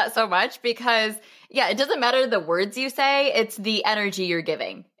love that so much because, yeah, it doesn't matter the words you say. It's the energy you're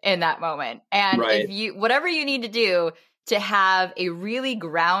giving in that moment. And right. whatever you need to do to have a really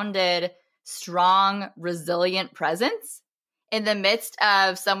grounded, strong, resilient presence in the midst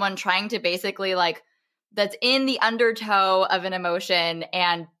of someone trying to basically like, that's in the undertow of an emotion,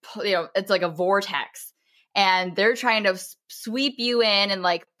 and it's like a vortex, and they're trying to sweep you in and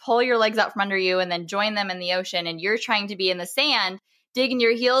like pull your legs out from under you and then join them in the ocean, and you're trying to be in the sand digging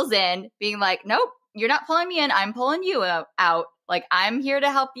your heels in, being like, nope, you're not pulling me in, I'm pulling you out. Like, I'm here to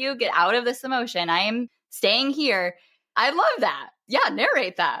help you get out of this emotion. I am staying here. I love that. Yeah,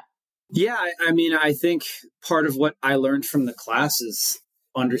 narrate that. Yeah, I mean, I think part of what I learned from the class is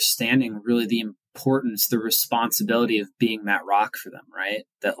understanding really the importance, the responsibility of being that rock for them, right?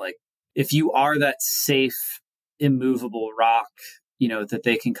 That like, if you are that safe, immovable rock, that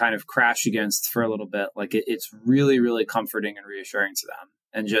they can kind of crash against for a little bit, like it's really, really comforting and reassuring to them.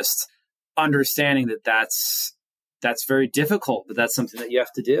 And just understanding that that's very difficult, but that's something that you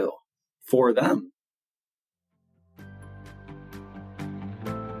have to do for them.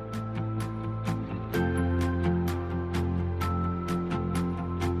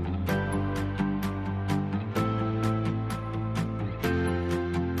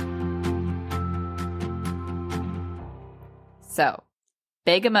 So,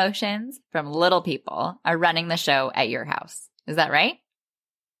 big emotions from little people are running the show at your house. Is that right?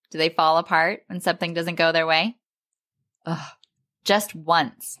 Do they fall apart when something doesn't go their way? Ugh, just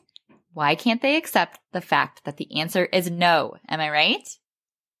once. Why can't they accept the fact that the answer is no? Am I right?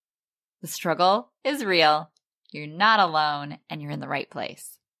 The struggle is real. You're not alone, and you're in the right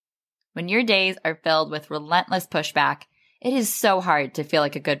place. When your days are filled with relentless pushback, it is so hard to feel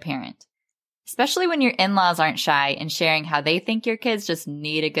like a good parent, especially when your in-laws aren't shy in sharing how they think your kids just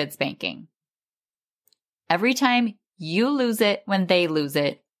need a good spanking. Every time you lose it when they lose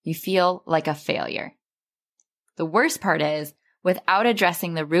it, you feel like a failure. The worst part is, without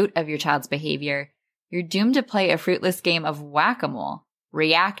addressing the root of your child's behavior, you're doomed to play a fruitless game of whack-a-mole,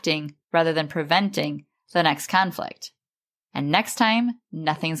 reacting rather than preventing the next conflict. And next time,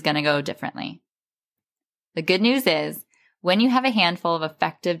 nothing's going to go differently. The good news is, when you have a handful of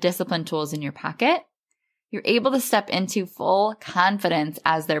effective discipline tools in your pocket, you're able to step into full confidence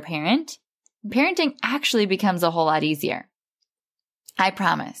as their parent. Parenting actually becomes a whole lot easier. I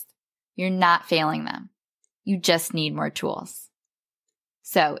promise, you're not failing them. You just need more tools.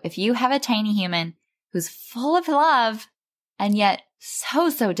 So if you have a tiny human who's full of love and yet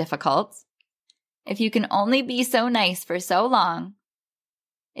so difficult, if you can only be so nice for so long,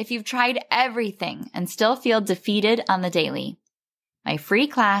 if you've tried everything and still feel defeated on the daily, my free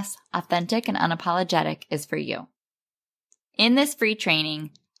class, Authentic and Unapologetic, is for you. In this free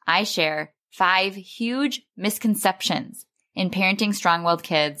training, I share 5 huge misconceptions in parenting strong-willed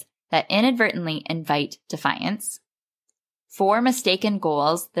kids that inadvertently invite defiance, 4 mistaken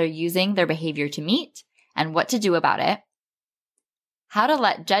goals they're using their behavior to meet, and what to do about it, how to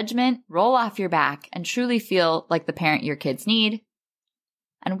let judgment roll off your back and truly feel like the parent your kids need,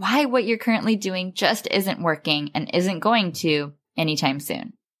 and why what you're currently doing just isn't working and isn't going to anytime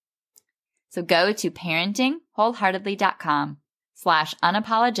soon. So go to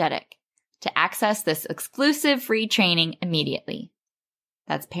parentingwholeheartedly.com/unapologetic to access this exclusive free training immediately.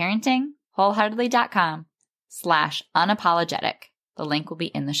 That's parentingwholeheartedly.com/unapologetic. The link will be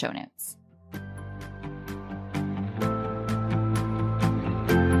in the show notes.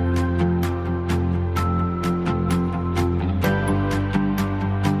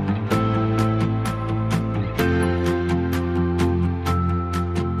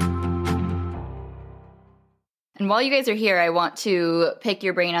 And while you guys are here, I want to pick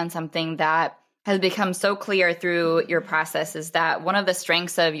your brain on something that has become so clear through your process, is that one of the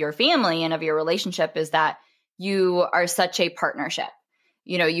strengths of your family and of your relationship is that you are such a partnership.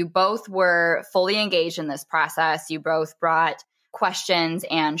 You know, you both were fully engaged in this process. You both brought questions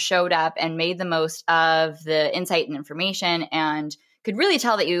and showed up and made the most of the insight and information, and could really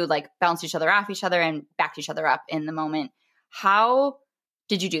tell that you like bounced each other off each other and backed each other up in the moment. How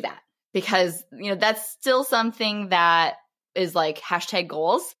did you do that? Because, you know, that's still something that is like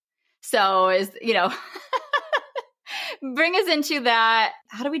 #goals. So bring us into that.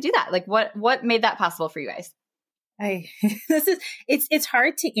 How do we do that? Like what made that possible for you guys? It's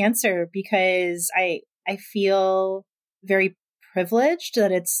hard to answer because I feel very privileged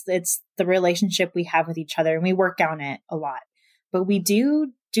that it's the relationship we have with each other, and we work on it a lot. But we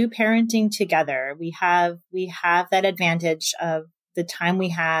do parenting together. We have that advantage of the time we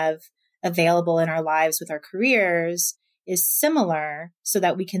have available in our lives with our careers is similar, so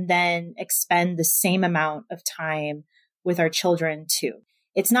that we can then expend the same amount of time with our children too.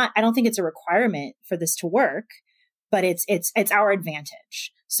 It's not, I don't think it's a requirement for this to work, but it's our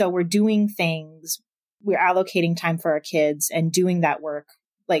advantage. So we're doing things, we're allocating time for our kids and doing that work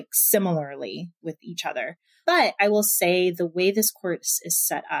like similarly with each other. But I will say the way this course is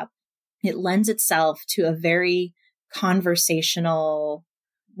set up, it lends itself to a very conversational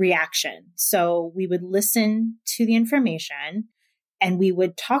reaction. So we would listen to the information and we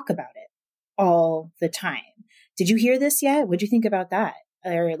would talk about it all the time. Did you hear this yet? What'd you think about that?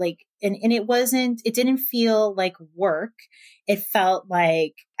 Or like, and it didn't feel like work. It felt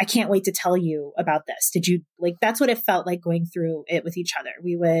like, I can't wait to tell you about this. Did you like, that's what it felt like going through it with each other.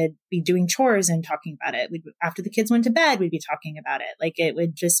 We would be doing chores and talking about it. After the kids went to bed, we'd be talking about it. Like it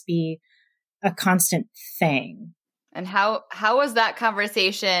would just be a constant thing. And how was that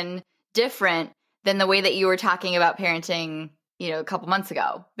conversation different than the way that you were talking about parenting, a couple months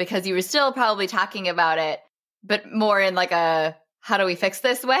ago? Because you were still probably talking about it, but more in like a, how do we fix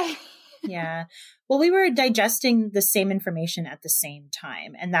this way? Yeah. Well, we were digesting the same information at the same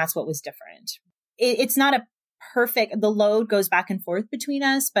time, and that's what was different. It's not a perfect, the load goes back and forth between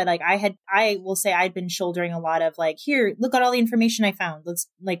us, but like I will say I'd been shouldering a lot of like, here, look at all the information I found. Let's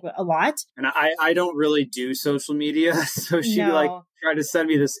like a lot. And I don't really do social media. So she like tried to send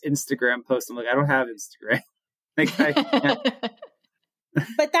me this Instagram post. I'm like, I don't have Instagram. Like, I can't.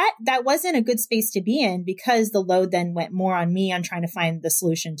 But that wasn't a good space to be in, because the load then went more on me on trying to find the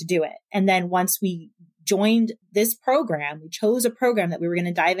solution to do it. And then once we joined this program, we chose a program that we were going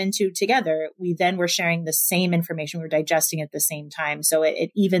to dive into together, we then were sharing the same information. We were digesting at the same time. So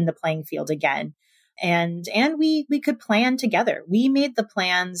it evened the playing field again. And we could plan together. We made the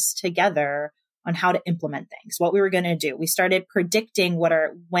plans together on how to implement things, what we were going to do. We started predicting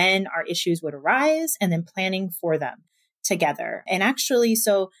when our issues would arise and then planning for them together. And actually,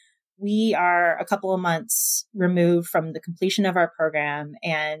 so we are a couple of months removed from the completion of our program.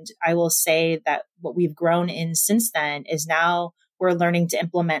 And I will say that what we've grown in since then is now we're learning to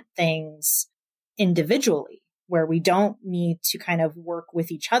implement things individually, where we don't need to kind of work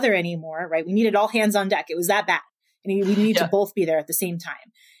with each other anymore, right? We needed all hands on deck. It was that bad. And we need to both be there at the same time.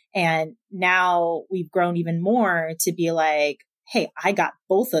 And now we've grown even more to be like, hey, I got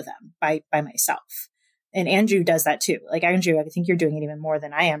both of them by myself. And Andrew does that too. Like, Andrew, I think you're doing it even more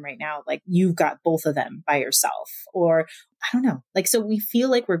than I am right now. Like, you've got both of them by yourself, or I don't know. Like, so we feel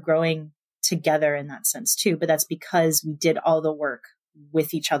like we're growing together in that sense too, but that's because we did all the work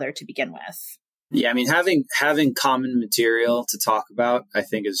with each other to begin with. Yeah. I mean, having common material to talk about, I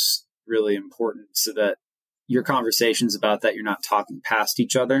think is really important, so that your conversations about that, you're not talking past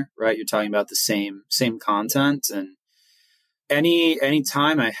each other, right? You're talking about the same content. And any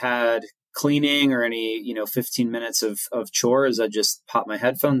time I had cleaning or any 15 minutes of chores, I just pop my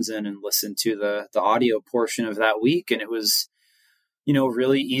headphones in and listen to the audio portion of that week, and it was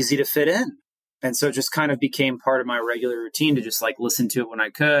really easy to fit in. And so it just kind of became part of my regular routine to just like listen to it when I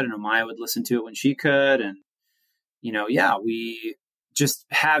could, and Omaya would listen to it when she could. And we just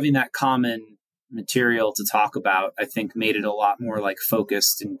having that common material to talk about, I think, made it a lot more like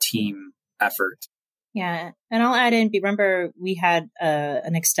focused and team effort. Yeah. And I'll add in, remember, we had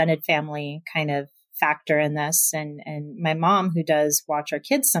an extended family kind of factor in this. And my mom, who does watch our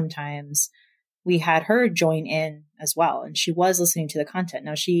kids sometimes, we had her join in as well. And she was listening to the content.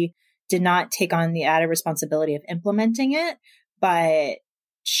 Now, she did not take on the added responsibility of implementing it, but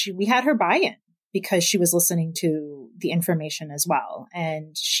we had her buy-in because she was listening to the information as well.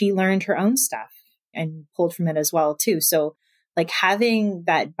 And she learned her own stuff and pulled from it as well too. So like having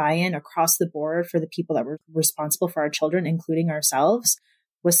that buy-in across the board for the people that were responsible for our children, including ourselves,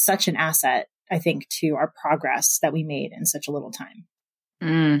 was such an asset, I think, to our progress that we made in such a little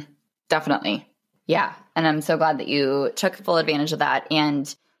time. Definitely. Yeah. And I'm so glad that you took full advantage of that.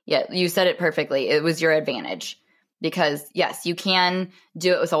 And yeah, you said it perfectly. It was your advantage because yes, you can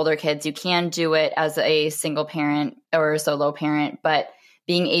do it with older kids. You can do it as a single parent or a solo parent, but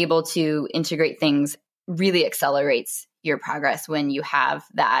being able to integrate things really accelerates your progress when you have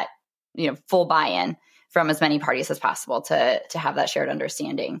that, full buy-in from as many parties as possible to have that shared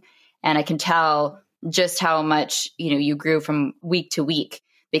understanding. And I can tell just how much, you grew from week to week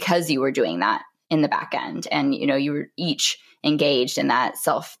because you were doing that in the back end, and, you were each engaged in that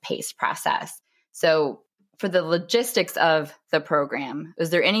self-paced process. So for the logistics of the program, was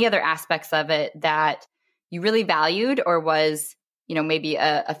there any other aspects of it that you really valued, or was maybe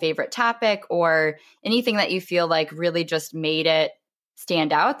a favorite topic, or anything that you feel like really just made it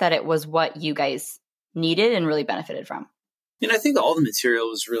stand out, that it was what you guys needed and really benefited from? I think all the material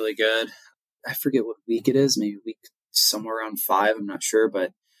was really good. I forget what week it is, maybe week somewhere around 5, I'm not sure.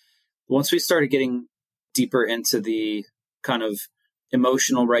 But once we started getting deeper into the kind of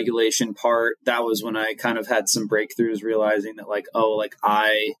emotional regulation part, that was when I kind of had some breakthroughs, realizing that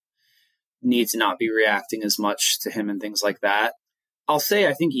I need to not be reacting as much to him and things like that. I'll say,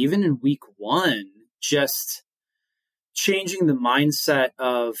 I think even in week 1, just changing the mindset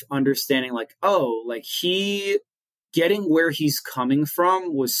of understanding he getting where he's coming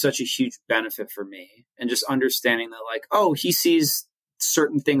from was such a huge benefit for me. And just understanding that he sees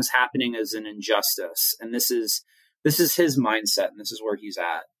certain things happening as an injustice. And this is his mindset, and this is where he's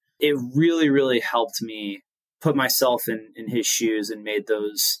at. It really, really helped me put myself in his shoes and made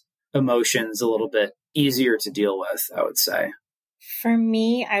those emotions a little bit easier to deal with, I would say. For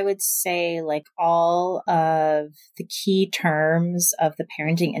me, I would say all of the key terms of the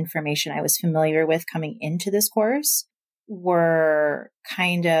parenting information I was familiar with coming into this course were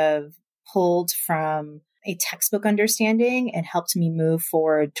kind of pulled from a textbook understanding and helped me move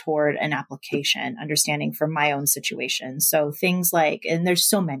forward toward an application understanding for my own situation. So things and there's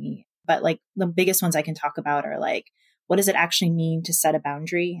so many, but the biggest ones I can talk about are what does it actually mean to set a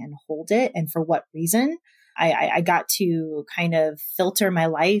boundary and hold it, and for what reason? I got to kind of filter my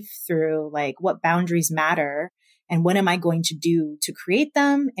life through what boundaries matter and what am I going to do to create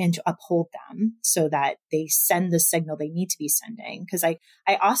them and to uphold them so that they send the signal they need to be sending. Because I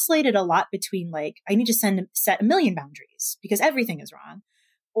oscillated a lot between I need to set 1 million boundaries because everything is wrong,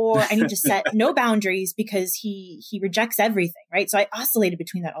 or I need to set no boundaries because he rejects everything, right? So I oscillated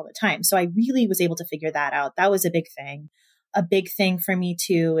between that all the time. So I really was able to figure that out. That was a big thing. A big thing for me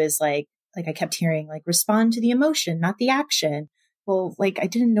too is like I kept hearing like respond to the emotion, not the action. Well, like I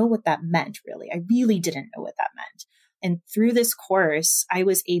didn't know what that meant really. I really didn't know what that meant. And through this course, I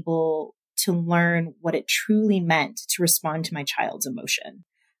was able to learn what it truly meant to respond to my child's emotion.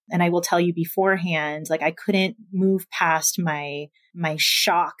 And I will tell you beforehand, like I couldn't move past my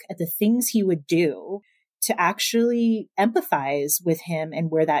shock at the things he would do to actually empathize with him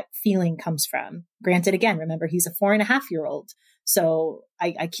and where that feeling comes from. Granted, again, remember, he's a 4.5-year-old. So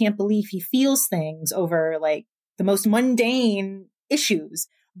I can't believe he feels things over like the most mundane issues,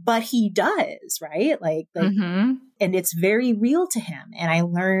 but he does, right? And it's very real to him. And I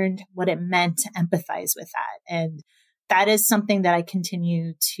learned what it meant to empathize with that. And that is something that I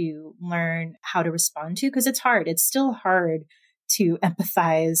continue to learn how to respond to because it's hard. It's still hard to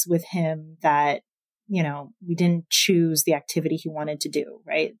empathize with him that, you know, we didn't choose the activity he wanted to do,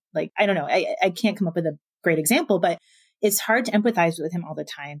 right? Like, I don't know. I can't come up with a great example, but it's hard to empathize with him all the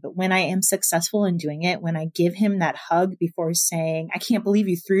time. But when I am successful in doing it, when I give him that hug before saying, I can't believe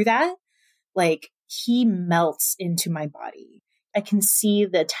you threw that, like he melts into my body. I can see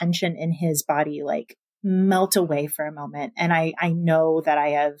the tension in his body, like melt away for a moment. And I know that I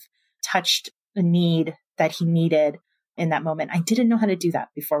have touched a need that he needed in that moment. I didn't know how to do that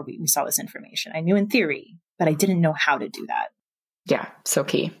before we saw this information. I knew in theory, but I didn't know how to do that. Yeah, so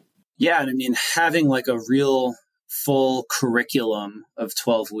key. Yeah. And I mean, having like a real full curriculum of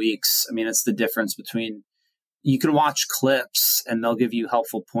 12 weeks, I mean, it's the difference between you can watch clips and they'll give you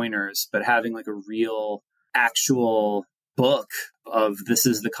helpful pointers, but having like a real actual book of this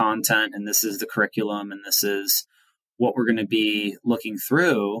is the content and this is the curriculum and this is what we're going to be looking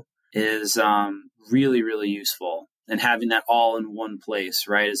through is really, really useful. And having that all in one place,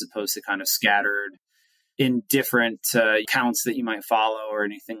 right, as opposed to kind of scattered in different accounts that you might follow or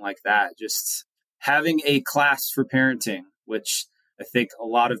anything like that. Just having a class for parenting, which I think a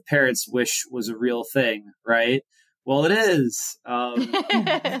lot of parents wish was a real thing, right? Well, it is. And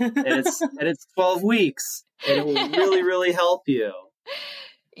it's 12 weeks. And it will really, really help you.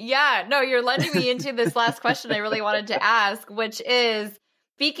 Yeah, no, you're lending me into this last question I really wanted to ask, which is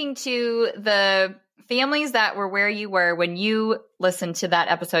speaking to the families that were where you were when you listened to that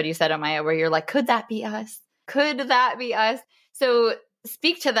episode you said, Omaya, where you're like, could that be us? Could that be us? So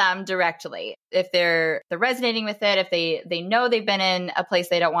speak to them directly. If they're resonating with it, if they know they've been in a place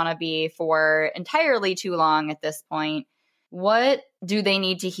they don't want to be for entirely too long at this point, what do they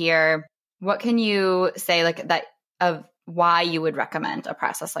need to hear? What can you say like that of why you would recommend a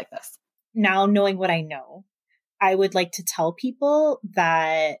process like this? Now, knowing what I know, I would like to tell people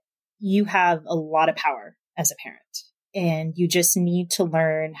that you have a lot of power as a parent. And you just need to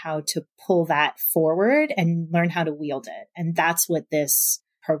learn how to pull that forward and learn how to wield it. And that's what this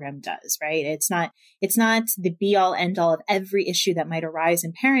program does, right? It's not the be all end all of every issue that might arise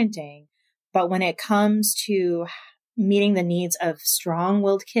in parenting. But when it comes to meeting the needs of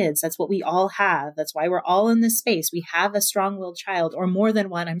strong-willed kids, that's what we all have. That's why we're all in this space. We have a strong-willed child or more than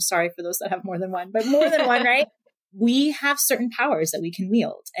one. I'm sorry for those that have more than one, but more than one, right? We have certain powers that we can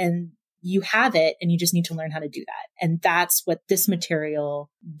wield, and you have it, and you just need to learn how to do that. And that's what this material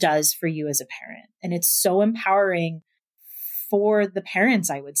does for you as a parent. And it's so empowering for the parents,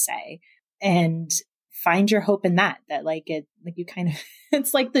 I would say. And find your hope in that like you kind of,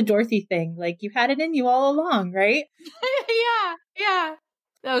 it's like the Dorothy thing, like you had it in you all along, right? Yeah.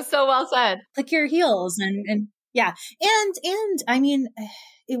 That was so well said. Click your heels and yeah. And I mean,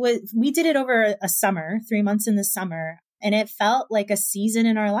 we did it over a summer, 3 months in the summer. And it felt like a season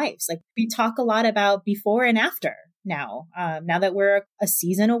in our lives. Like we talk a lot about before and after now, now that we're a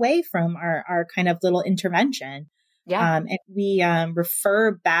season away from our kind of little intervention. Yeah. And we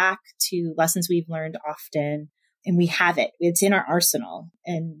refer back to lessons we've learned often, and we have it. It's in our arsenal,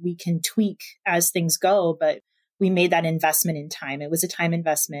 and we can tweak as things go. But we made that investment in time. It was a time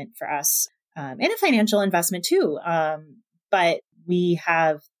investment for us, and a financial investment too. But we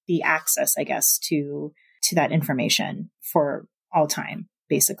have the access, I guess, to that information for all time,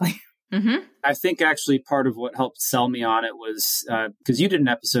 basically. Mm-hmm. I think actually part of what helped sell me on it was because you did an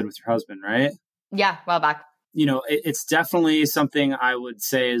episode with your husband, right? Yeah, well back. You know, it's definitely something I would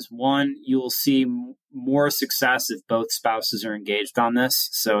say is one, you will see more success if both spouses are engaged on this.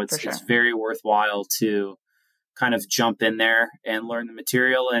 So it's very worthwhile to kind of jump in there and learn the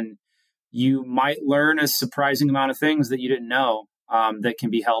material. And you might learn a surprising amount of things that you didn't know that can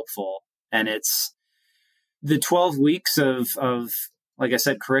be helpful. And it's the 12 weeks of, like I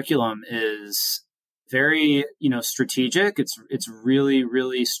said, curriculum is very, strategic. It's really,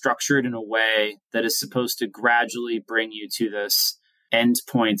 really structured in a way that is supposed to gradually bring you to this end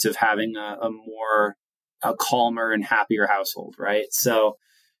point of having a calmer and happier household, right? So,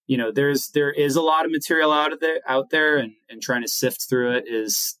 there is a lot of material out there, and trying to sift through it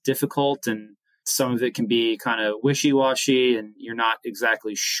is difficult, and some of it can be kind of wishy-washy, and you're not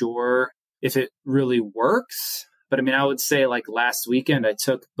exactly sure if it really works. But I mean, I would say like last weekend, I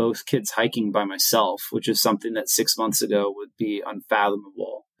took both kids hiking by myself, which is something that 6 months ago would be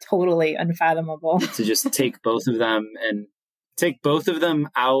unfathomable. Totally unfathomable. To just take both of them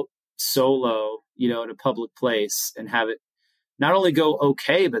out solo, in a public place, and have it not only go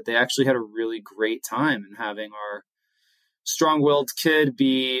okay, but they actually had a really great time, and having our strong-willed kid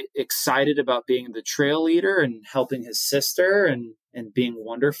be excited about being the trail leader and helping his sister and being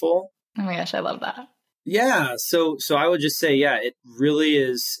wonderful. Oh my gosh, I love that. Yeah. So I would just say, yeah, it really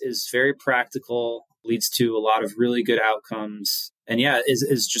is very practical, leads to a lot of really good outcomes. And yeah,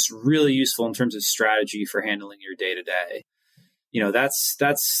 is just really useful in terms of strategy for handling your day to day.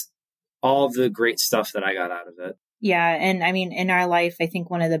 That's all the great stuff that I got out of it. Yeah. And I mean, in our life, I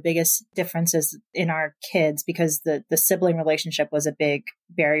think one of the biggest differences in our kids, because the sibling relationship was a big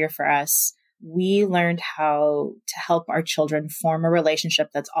barrier for us, we learned how to help our children form a relationship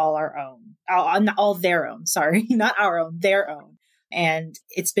that's all our own, all their own, sorry, not our own, their own. And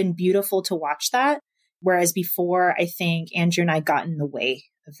it's been beautiful to watch that. Whereas before, I think Andrew and I got in the way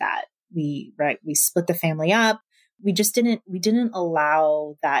of that. We split the family up. We didn't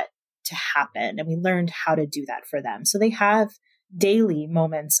allow that to happen. And we learned how to do that for them. So they have daily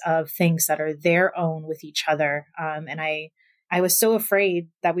moments of things that are their own with each other. And I was so afraid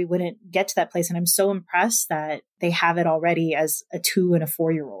that we wouldn't get to that place. And I'm so impressed that they have it already as a 2 and a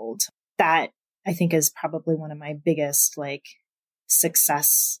 4-year-old. That I think is probably one of my biggest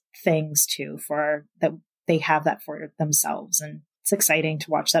success things too, for that they have that for themselves. And it's exciting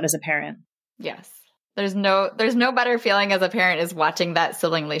to watch that as a parent. Yes. There's no better feeling as a parent is watching that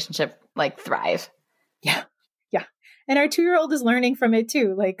sibling relationship thrive. Yeah. Yeah. And our 2-year-old is learning from it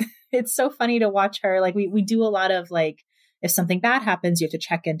too. It's so funny to watch her. We do a lot of if something bad happens, you have to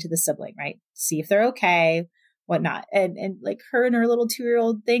check into the sibling, right? See if they're okay, whatnot. And her and her little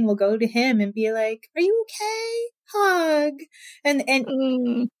 2-year-old thing will go to him and be like, "Are you okay? Hug." And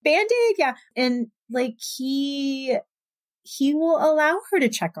Band-Aid. Yeah. And he will allow her to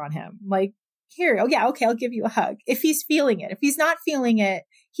check on him. Here, oh yeah, okay, I'll give you a hug. If he's feeling it. If he's not feeling it,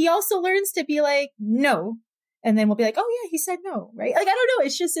 he also learns to be no. And then we'll be oh yeah, he said no, right? I don't know.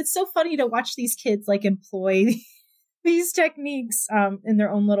 It's so funny to watch these kids employ these techniques in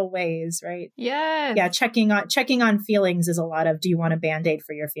their own little ways, right? Yes. Yeah, checking on feelings is a lot of, do you want a Band-Aid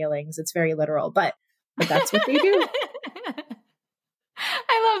for your feelings? It's very literal, but that's what they do.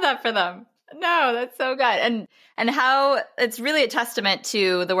 I love that for them. No, that's so good. And how it's really a testament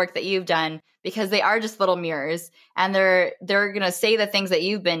to the work that you've done, because they are just little mirrors, and they're going to say the things that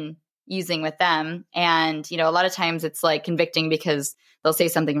you've been using with them. And, a lot of times it's convicting because they'll say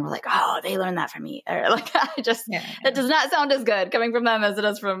something and we're oh, they learned that from me. Or that does not sound as good coming from them as it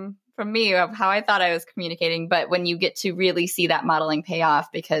does from me, of how I thought I was communicating. But when you get to really see that modeling pay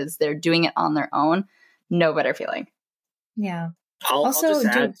off because they're doing it on their own, no better feeling. Yeah. I'll just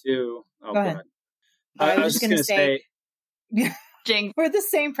add to... Oh, go ahead. I was just going to say Jing. We're the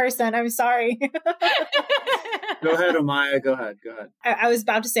same person. I'm sorry. Go ahead, Omaya. Go ahead. I was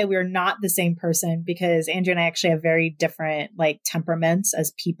about to say we're not the same person, because Andrew and I actually have very different temperaments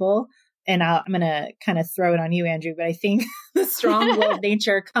as people. And I'm going to kind of throw it on you, Andrew, but I think the strong-willed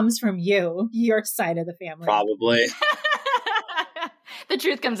nature comes from your side of the family. Probably. The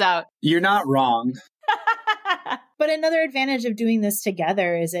truth comes out. You're not wrong. But another advantage of doing this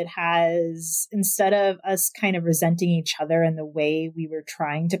together is it has, instead of us kind of resenting each other in the way we were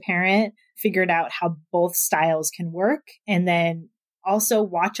trying to parent, figured out how both styles can work, and then also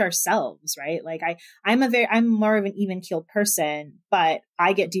watch ourselves, right? I'm more of an even-keeled person, but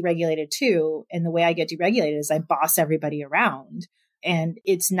I get deregulated too. And the way I get deregulated is I boss everybody around. And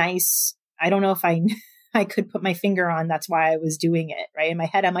it's nice. I don't know if I could put my finger on that's why I was doing it, right? In my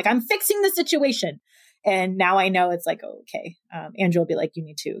head, I'm I'm fixing the situation. And now I know it's oh, okay. Andrew will be you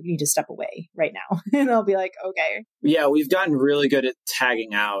need to step away right now. And I'll be okay. Yeah, we've gotten really good at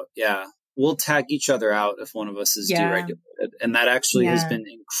tagging out. Yeah. We'll tag each other out if one of us is deregulated. And that actually has been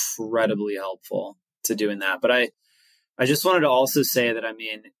incredibly helpful to doing that. But I just wanted to also say that,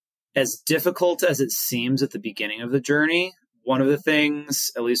 as difficult as it seems at the beginning of the journey, one of the things,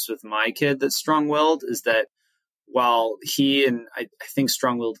 at least with my kid that's strong-willed, is that while he and I think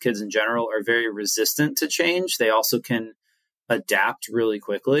strong-willed kids in general are very resistant to change, they also can adapt really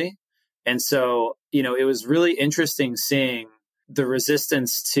quickly. And so, it was really interesting seeing the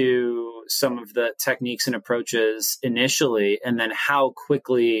resistance to some of the techniques and approaches initially, and then how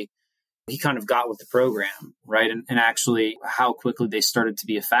quickly he kind of got with the program, right? And actually how quickly they started to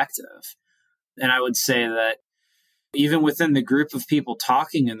be effective. And I would say that even within the group of people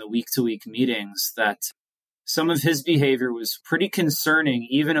talking in the week-to-week meetings, that some of his behavior was pretty concerning,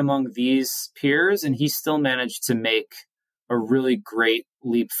 even among these peers, and he still managed to make a really great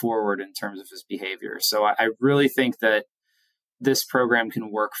leap forward in terms of his behavior. So I really think that this program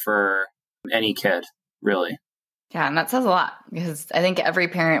can work for any kid, really. Yeah, and that says a lot, because I think every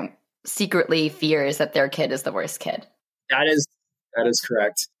parent secretly fears that their kid is the worst kid. That is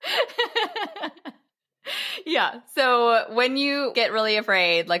correct. Yeah. So when you get really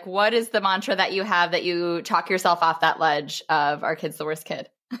afraid, like, what is the mantra that you have that you talk yourself off that ledge of our kid's the worst kid?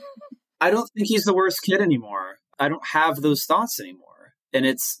 I don't think he's the worst kid anymore. I don't have those thoughts anymore. And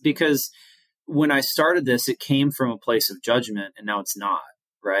it's because when I started this, it came from a place of judgment, and now it's not,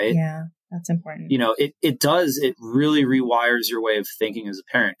 right? Yeah, that's important. It really rewires your way of thinking as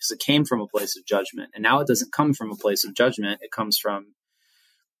a parent, because it came from a place of judgment. And now it doesn't come from a place of judgment. It comes from,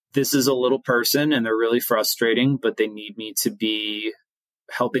 this is a little person and they're really frustrating, but they need me to be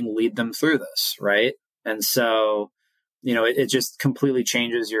helping lead them through this, right? And so, it just completely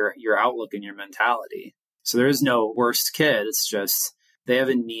changes your outlook and your mentality. So there is no worst kid. It's just they have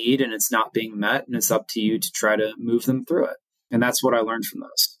a need and it's not being met, and it's up to you to try to move them through it. And that's what I learned from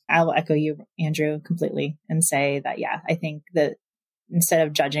this. I'll echo you, Andrew, completely, and say that, I think that instead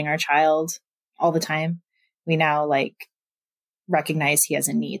of judging our child all the time, we now recognize he has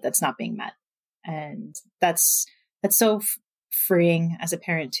a need that's not being met. And that's so freeing as a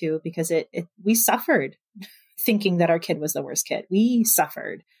parent too, because we suffered thinking that our kid was the worst kid. We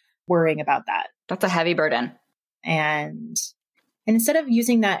suffered worrying about that. That's a heavy burden. And instead of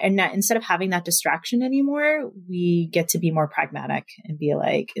using that, and instead of having that distraction anymore, we get to be more pragmatic and be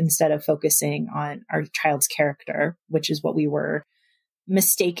like, instead of focusing on our child's character, which is what we were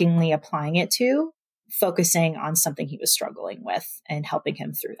mistakenly applying it to, focusing on something he was struggling with and helping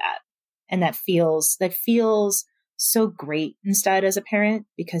him through that. And that feels so great instead as a parent,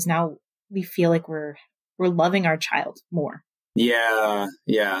 because now we feel like we're loving our child more. Yeah.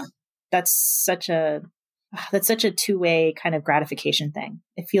 Yeah. That's such a two-way kind of gratification thing.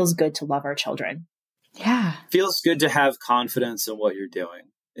 It feels good to love our children. Yeah. Feels good to have confidence in what you're doing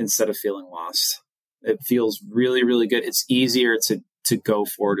instead of feeling lost. It feels really, really good. It's easier to go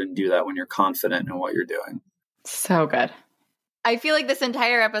forward and do that when you're confident in what you're doing. So good. I feel like this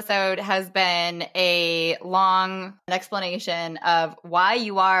entire episode has been a long explanation of why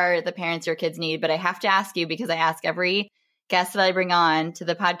you are the parents your kids need. But I have to ask you, because I ask every guest that I bring on to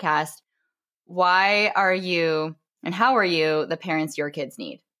the podcast, why are you and how are you the parents your kids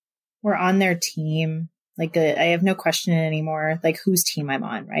need? We're on their team. I have no question anymore, whose team I'm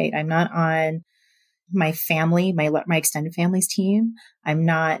on, right? I'm not on my family, my extended family's team. I'm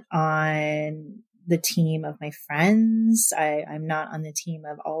not on the team of my friends. I'm not on the team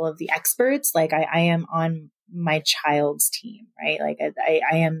of all of the experts. I am on my child's team, right?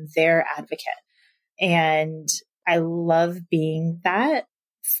 I am their advocate, and I love being that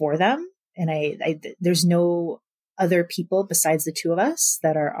for them. And there's no other people besides the two of us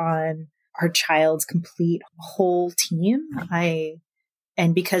that are on our child's complete whole team.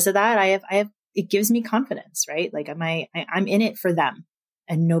 And because of that, I have, it gives me confidence, right? I'm in it for them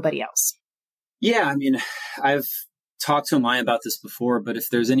and nobody else. Yeah. I mean, I've talked to Omaya about this before, but if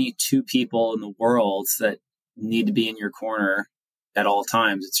there's any two people in the world that need to be in your corner at all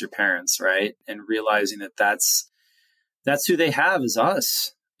times, it's your parents, right? And realizing that that's who they have, is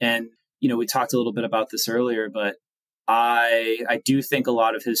us. And, we talked a little bit about this earlier, but I do think a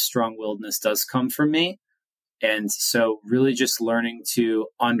lot of his strong-willedness does come from me. And so really just learning to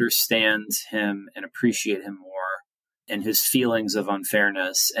understand him and appreciate him more, and his feelings of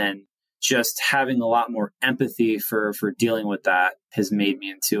unfairness, and just having a lot more empathy for dealing with that has made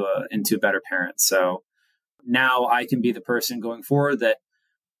me into a better parent. So now I can be the person going forward that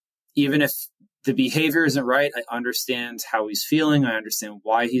even if the behavior isn't right, I understand how he's feeling. I understand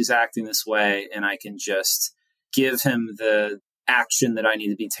why he's acting this way. And I can just give him the action that I need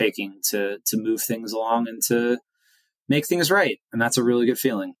to be taking to move things along and to make things right. And that's a really good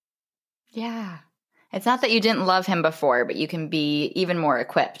feeling. Yeah. It's not that you didn't love him before, but you can be even more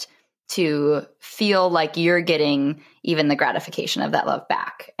equipped to feel like you're getting even the gratification of that love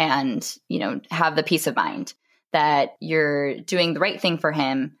back, and, have the peace of mind that you're doing the right thing for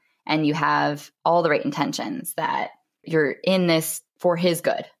him, and you have all the right intentions, that you're in this for his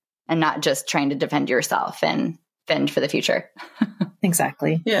good and not just trying to defend yourself and fend for the future.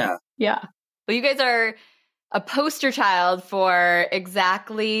 Exactly. Yeah. Yeah. Well, you guys are a poster child for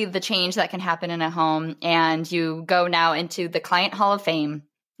exactly the change that can happen in a home. And you go now into the Client Hall of Fame,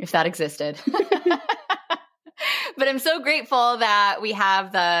 if that existed. But I'm so grateful that we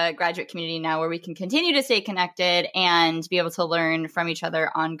have the graduate community now where we can continue to stay connected and be able to learn from each other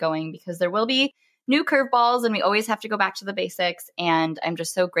ongoing, because there will be new curveballs and we always have to go back to the basics. And I'm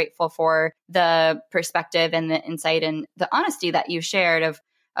just so grateful for the perspective and the insight and the honesty that you shared of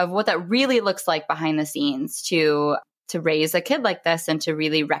what that really looks like behind the scenes to raise a kid like this and to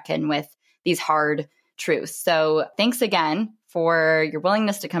really reckon with these hard truths. So thanks again for your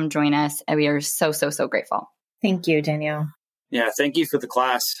willingness to come join us. And we are so, so, so grateful. Thank you, Danielle. Yeah, thank you for the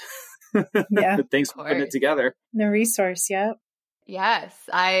class. Yeah. Thanks for putting it together. The resource, yeah. Yes,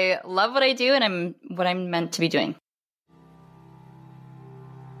 I love what I do and I'm what I'm meant to be doing.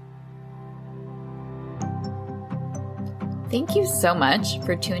 Thank you so much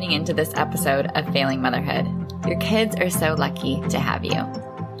for tuning into this episode of Failing Motherhood. Your kids are so lucky to have you.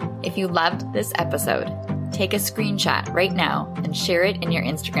 If you loved this episode, take a screenshot right now and share it in your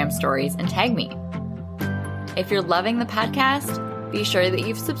Instagram stories and tag me. If you're loving the podcast, be sure that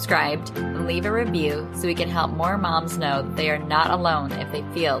you've subscribed and leave a review so we can help more moms know that they are not alone if they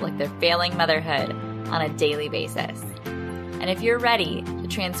feel like they're failing motherhood on a daily basis. And if you're ready to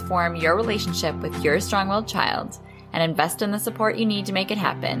transform your relationship with your strong-willed child and invest in the support you need to make it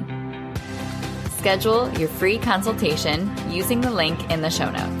happen, schedule your free consultation using the link in the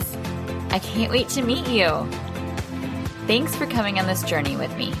show notes. I can't wait to meet you. Thanks for coming on this journey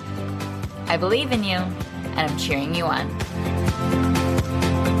with me. I believe in you, and I'm cheering you on.